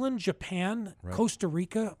England, Japan, Costa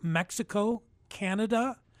Rica, Mexico,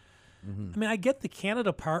 Canada. I mean, I get the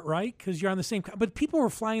Canada part, right? Because you're on the same, but people were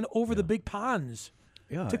flying over the big ponds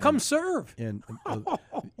to come serve. And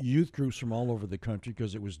youth groups from all over the country,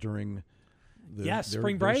 because it was during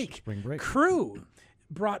spring break. Spring break. Crew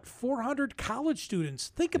brought 400 college students.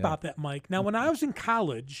 Think about that, Mike. Now, when I was in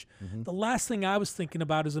college, the last thing I was thinking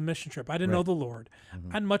about is a mission trip. I didn't know the Lord.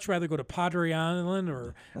 I'd much rather go to Padre Island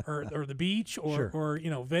or the beach or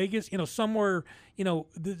Vegas, somewhere,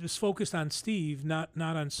 that was focused on Steve, not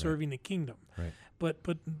on serving the kingdom. Right. But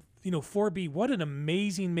 4B, what an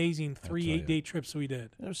amazing 3 8-day trips we did.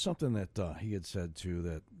 There's something that he had said, too,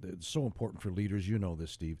 that it's so important for leaders. You know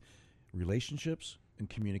this, Steve. Relationships and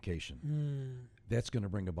communication. That's going to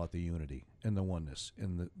bring about the unity and the oneness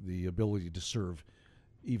and the ability to serve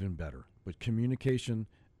even better. But communication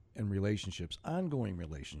and relationships, ongoing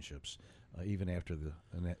relationships, even after the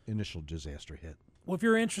initial disaster hit. Well, if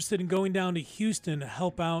you're interested in going down to Houston to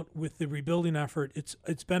help out with the rebuilding effort,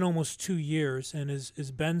 it's been almost 2 years, and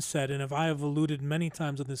as Ben said, and if I have alluded many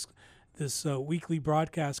times on this weekly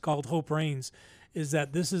broadcast called Hope Reigns is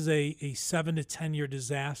that this is a 7 to 10 year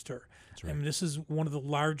disaster. That's right. I mean, this is one of the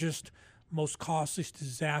largest, most costliest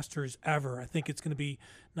disasters ever. I think it's going to be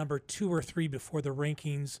number 2 or 3 before the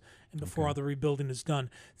rankings and before all the rebuilding is done.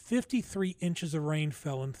 53 inches of rain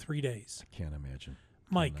fell in 3 days. I can't imagine.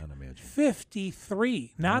 Mike, Cannot imagine.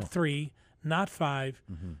 53, not 3, not 5.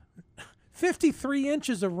 53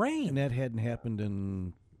 inches of rain. And that hadn't happened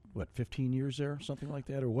in, 15 years there, something like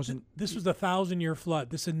that? Or wasn't... This was a 1,000-year flood.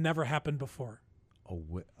 This had never happened before.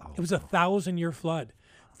 It was a 1,000-year flood.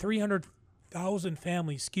 300,000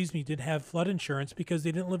 families, didn't have flood insurance because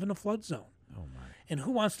they didn't live in a flood zone. Oh, my. And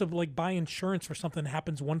who wants to buy insurance for something that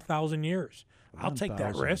happens 1,000 years? I'll take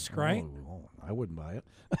that 1,000. risk, right? Oh, I wouldn't buy it.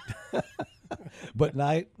 But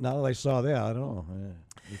now that I saw that, I don't know.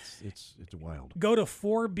 It's wild. Go to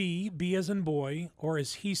 4B, B as in boy, or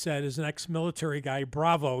as he said, as an ex-military guy,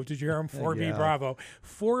 Bravo. Did you hear him? 4B Yeah. Bravo.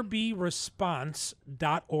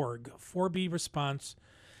 4bresponse.org.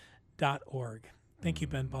 4bresponse.org. Thank you,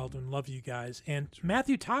 Ben Baldwin. Love you guys. And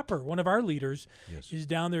Matthew Topper, one of our leaders, is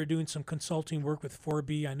down there doing some consulting work with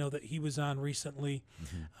 4B. I know that he was on recently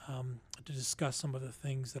to discuss some of the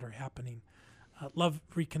things that are happening. Love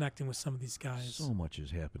reconnecting with some of these guys. So much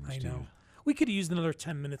has happened, I Steve. know. We could have used another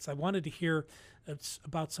 10 minutes. I wanted to hear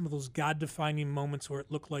about some of those God-defining moments where it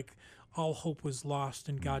looked like all hope was lost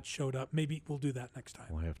and God showed up. Maybe we'll do that next time.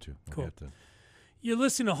 We'll have to. Cool. Have to. You're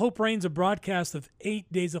listening to Hope Reigns, a broadcast of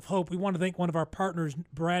 8 Days of Hope. We want to thank one of our partners,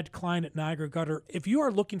 Brad Klein at Niagara Gutter. If you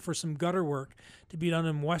are looking for some gutter work to be done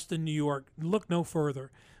in Weston, New York, look no further.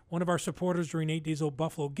 One of our supporters during 8 Days of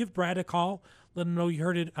Buffalo. Give Brad a call. Let him know you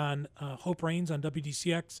heard it on Hope Reigns on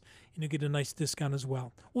WDCX, and you'll get a nice discount as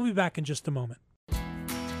well. We'll be back in just a moment.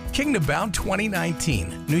 Kingdom Bound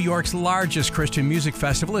 2019, New York's largest Christian music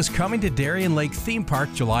festival, is coming to Darien Lake Theme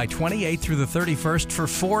Park July 28th through the 31st for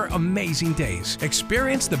 4 amazing days.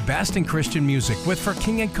 Experience the best in Christian music with For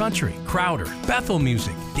King and Country, Crowder, Bethel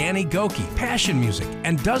Music, Danny Goki, Passion Music,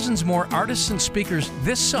 and dozens more artists and speakers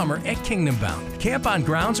this summer at Kingdom Bound. Camp on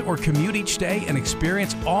grounds or commute each day and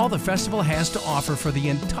experience all the festival has to offer for the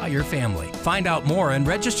entire family. Find out more and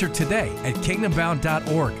register today at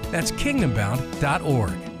kingdombound.org. That's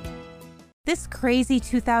kingdombound.org. This crazy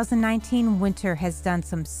 2019 winter has done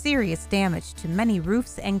some serious damage to many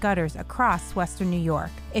roofs and gutters across Western New York.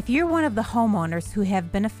 If you're one of the homeowners who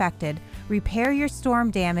have been affected, repair your storm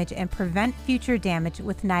damage and prevent future damage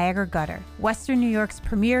with Niagara Gutter, Western New York's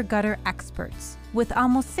premier gutter experts. With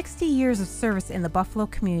almost 60 years of service in the Buffalo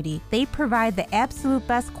community, they provide the absolute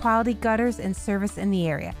best quality gutters and service in the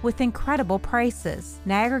area with incredible prices.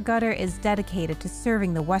 Niagara Gutter is dedicated to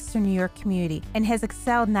serving the Western New York community and has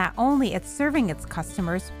excelled not only at serving its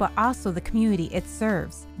customers, but also the community it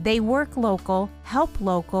serves. They work local, help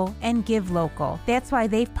local, and give local. That's why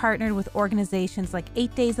they've partnered with organizations like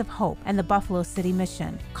 8 Days of Hope and the Buffalo City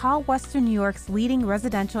Mission. Call Western New York's leading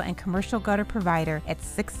residential and commercial gutter provider at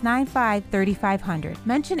 695-3500.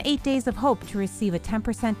 Mention 8 Days of Hope to receive a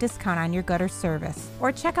 10% discount on your gutter service.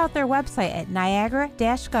 Or check out their website at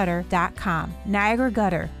niagara-gutter.com. Niagara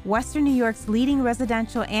Gutter, Western New York's leading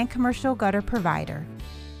residential and commercial gutter provider.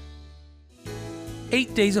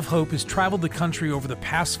 8 Days of Hope has traveled the country over the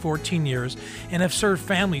past 14 years and have served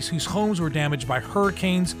families whose homes were damaged by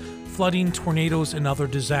hurricanes, flooding, tornadoes, and other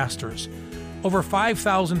disasters. Over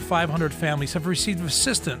 5,500 families have received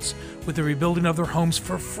assistance with the rebuilding of their homes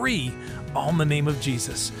for free, all in the name of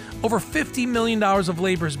Jesus. Over $50 million of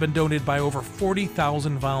labor has been donated by over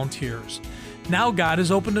 40,000 volunteers. Now God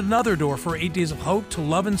has opened another door for 8 Days of Hope to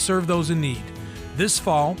love and serve those in need. This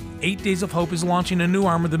fall, 8 Days of Hope is launching a new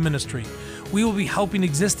arm of the ministry. We will be helping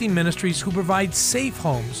existing ministries who provide safe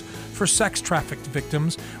homes for sex trafficked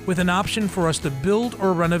victims with an option for us to build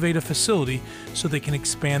or renovate a facility so they can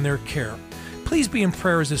expand their care. Please be in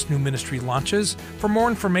prayer as this new ministry launches. For more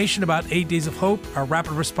information about 8 Days of Hope, our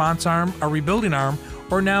rapid response arm, our rebuilding arm,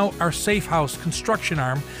 or now our safe house construction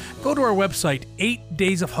arm, go to our website,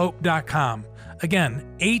 8daysofhope.com. Again,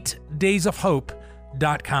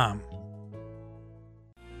 8daysofhope.com.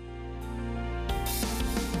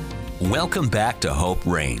 Welcome back to Hope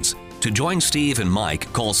Reigns. To join Steve and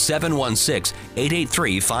Mike, call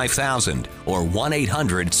 716-883-5000 or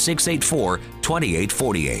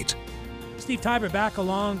 1-800-684-2848. Steve Tybert back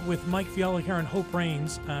along with Mike Fiala here on Hope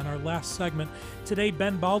Reigns on our last segment. Today,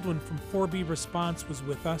 Ben Baldwin from 4B Response was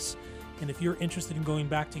with us. And if you're interested in going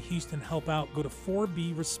back to Houston, help out, go to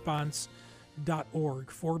 4bresponse.org,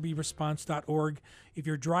 4bresponse.org. If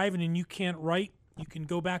you're driving and you can't write, you can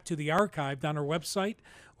go back to the archive on our website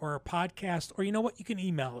or our podcast, or you know what, you can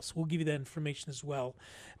email us. We'll give you that information as well.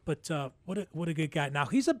 But what a good guy. Now,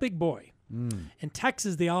 he's a big boy. In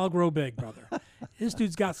Texas, they all grow big, brother. This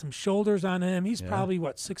dude's got some shoulders on him. He's probably,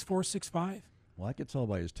 6'4", 6'5"? Well, I could tell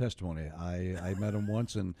by his testimony. I met him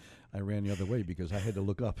once, and I ran the other way because I had to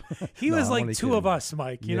look up. He was like two of us,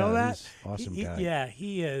 Mike. You know that? He's an awesome guy. Yeah,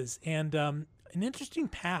 he is. And an interesting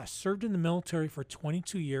past. Served in the military for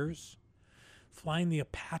 22 years, flying the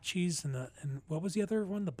Apaches and what was the other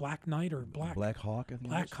one? The Black Knight or Black Hawk, I think.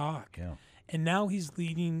 Black Hawk. Yeah. And now he's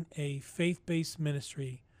leading a faith-based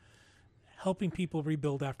ministry, helping people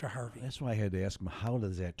rebuild after Harvey. That's why I had to ask him, how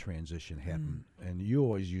does that transition happen? And you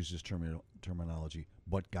always use this terminology,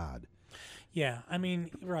 but God. Yeah, I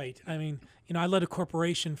mean, right. I mean, I led a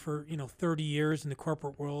corporation for, 30 years in the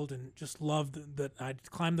corporate world and just loved that I'd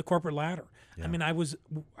climbed the corporate ladder. Yeah. I mean,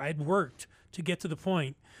 I'd worked to get to the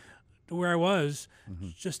point to where I was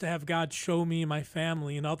just to have God show me and my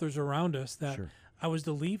family and others around us that I was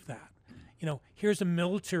to leave that. Here's a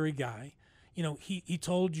military guy. He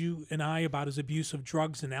told you and I about his abuse of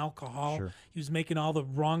drugs and alcohol. Sure. He was making all the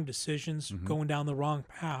wrong decisions, going down the wrong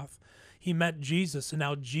path. He met Jesus, and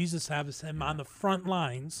now Jesus has him on the front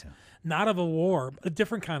lines, not of a war, but a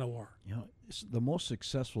different kind of war. It's the most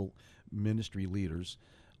successful ministry leaders,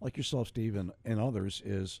 like yourself, Steve, and others,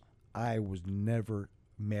 is I was never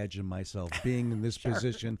imagine myself being in this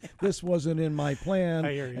position. This wasn't in my plan,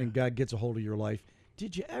 I hear you. and God gets a hold of your life.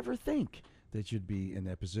 Did you ever think that you'd be in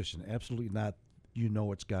that position? Absolutely not.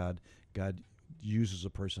 It's God. God uses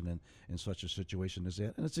a person in such a situation as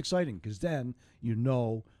that. And it's exciting because then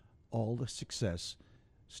all the success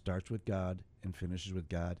starts with God and finishes with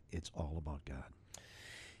God. It's all about God.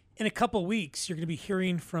 In a couple weeks, you're going to be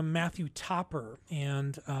hearing from Matthew Topper,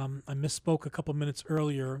 and I misspoke a couple minutes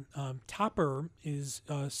earlier. Topper is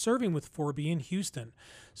serving with 4B in Houston.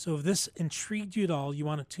 So if this intrigued you at all, you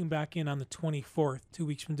want to tune back in on the 24th, 2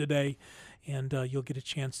 weeks from today, and you'll get a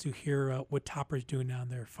chance to hear what Topper's doing down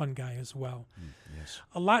there. Fun guy as well. Yes.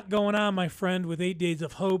 A lot going on, my friend, with 8 Days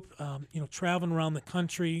of Hope, traveling around the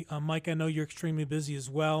country. Mike, I know you're extremely busy as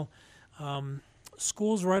well.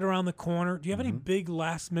 School's right around the corner. Do you have any big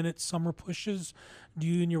last-minute summer pushes? Do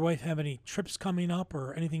you and your wife have any trips coming up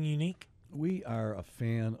or anything unique? We are a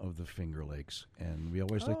fan of the Finger Lakes, and we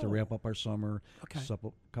always like to wrap up our summer. Okay.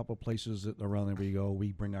 A couple places around there we go.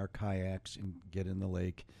 We bring our kayaks and get in the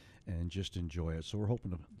lake and just enjoy it. So we're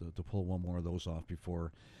hoping to pull one more of those off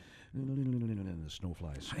before the snow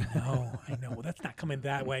flies. I know. Well, that's not coming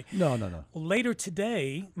that way. No. Well, later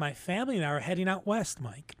today, my family and I are heading out west,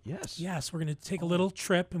 Mike. Yes, we're going to take a little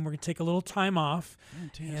trip, and we're going to take a little time off.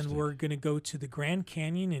 Fantastic. And we're going to go to the Grand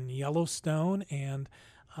Canyon in Yellowstone, and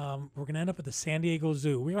we're going to end up at the San Diego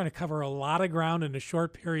Zoo. We're going to cover a lot of ground in a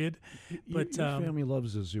short period. But your family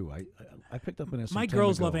loves the zoo. I picked up on it some my time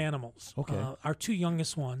girls ago. love animals. Okay. Our two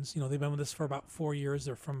youngest ones, they've been with us for about 4 years.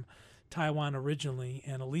 They're from Taiwan originally,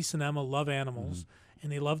 and Elise and Emma love animals,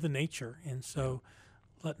 and they love the nature. And so,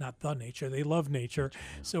 not the nature, they love nature.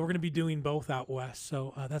 So we're going to be doing both out west.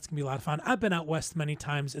 So that's going to be a lot of fun. I've been out west many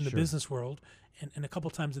times in the business world and a couple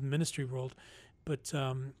times in the ministry world. But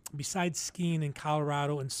besides skiing in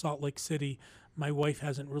Colorado and Salt Lake City, my wife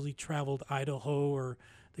hasn't really traveled Idaho or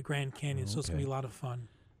the Grand Canyon. So it's going to be a lot of fun.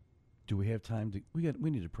 Do we have time to? We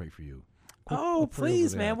need to pray for you. Oh,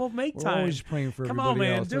 please, man. We'll make time. We're always praying for Come everybody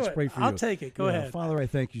on, man. else. Do Let's it. pray for I'll you. take it. Go ahead. Father, I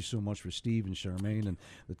thank you so much for Steve and Charmaine and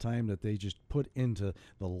the time that they just put into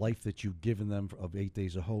the life that you've given them of 8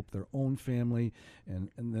 Days of Hope, their own family,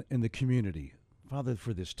 and the community. Father,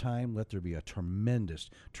 for this time, let there be a tremendous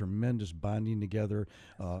bonding together,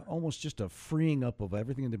 almost just a freeing up of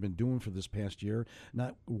everything they've been doing for this past year.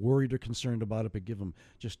 Not worried or concerned about it, but give them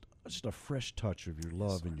just a fresh touch of your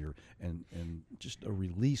love and your and just a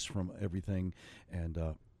release from everything, and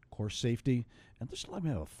of course safety, and just let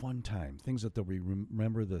them have a fun time. Things that they'll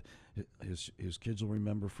remember. His kids will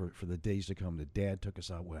remember for the days to come. That Dad took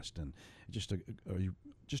us out west, and just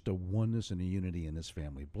a oneness and a unity in this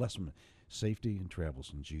family. Bless them. Safety and travels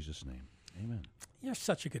in Jesus' name. Amen. You're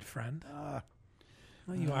such a good friend.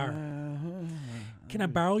 Well, you are. Can I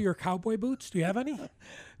borrow your cowboy boots? Do you have any?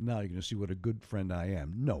 Now you're going to see what a good friend I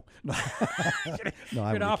am. No. You're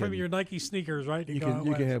going to offer me your Nike sneakers, right? You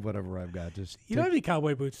can have whatever I've got. You don't have any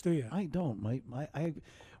cowboy boots, do you? I don't.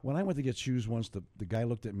 When I went to get shoes once, the guy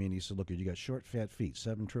looked at me and he said, "Look, you got short, fat feet.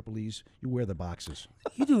 7 triple E's. You wear the boxes."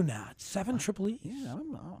 You do not. 7 triple E's? Yeah,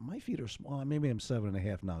 my feet are small. Maybe I'm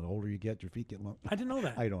 7.5 now. The older you get, your feet get long. I didn't know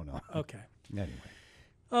that. I don't know. Okay. Anyway.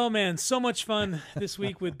 Oh, man, so much fun this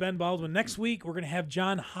week with Ben Baldwin. Next week, we're going to have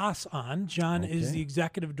John Haas on. John is the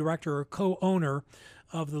executive director or co-owner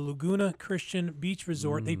of the Laguna Christian Beach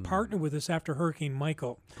Resort. They partnered with us after Hurricane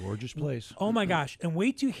Michael. Gorgeous place. Oh, my gosh. And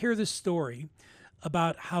wait till you hear this story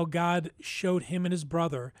about how God showed him and his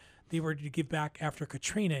brother they were to give back after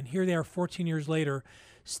Katrina, and here they are 14 years later,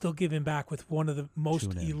 still giving back with one of the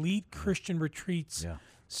most elite Christian retreats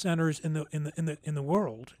centers in the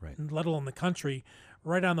world, let alone the country,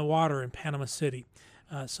 right on the water in Panama City.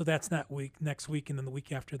 So that's next week, and then the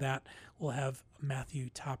week after that, we'll have Matthew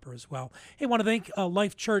Topper as well. Hey, I want to thank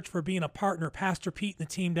Life Church for being a partner. Pastor Pete and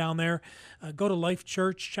the team down there. Go to Life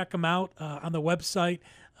Church, check them out on the website.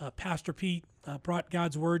 Pastor Pete brought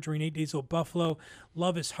God's Word during 8 Days of Buffalo.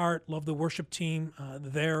 Love his heart, love the worship team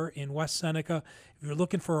there in West Seneca. If you're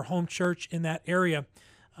looking for a home church in that area,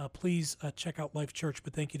 please check out Life Church.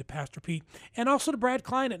 But thank you to Pastor Pete and also to Brad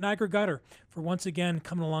Klein at Niagara Gutter for once again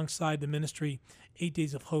coming alongside the ministry, 8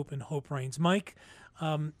 Days of Hope and Hope Reigns. Mike,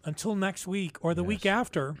 until next week or the week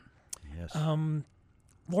after,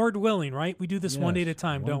 Lord willing, right? We do this one day at a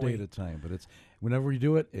time, don't we? One day at a time. But it's whenever we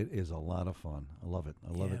do it, it is a lot of fun. I love it.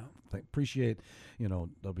 I love it. Appreciate,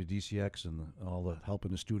 WDCX and all the help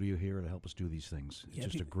in the studio here to help us do these things. It's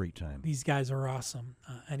just a great time. These guys are awesome.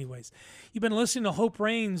 Anyways, you've been listening to Hope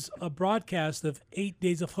Reigns, a broadcast of 8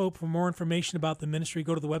 Days of Hope. For more information about the ministry,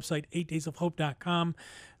 go to the website, 8daysofhope.com.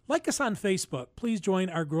 Like us on Facebook. Please join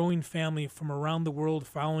our growing family from around the world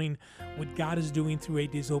following what God is doing through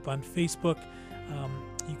 8 Days of Hope on Facebook.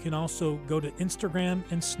 You can also go to Instagram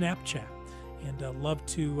and Snapchat. And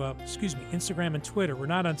Instagram and Twitter. We're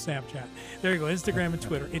not on Snapchat. There you go, Instagram and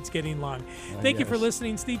Twitter. It's getting long. Thank you for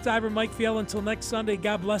listening. Steve Diver, Mike Fiel. Until next Sunday,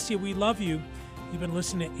 God bless you. We love you. You've been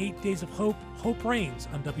listening to 8 Days of Hope. Hope Reigns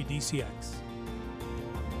on WDCX.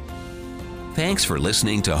 Thanks for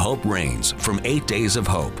listening to Hope Reigns from 8 Days of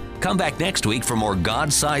Hope. Come back next week for more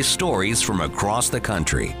God-sized stories from across the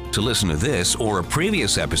country. To listen to this or a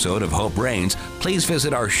previous episode of Hope Reigns, please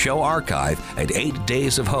visit our show archive at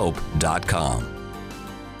 8daysofhope.com.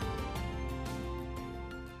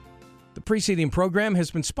 The preceding program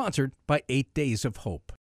has been sponsored by 8 Days of Hope.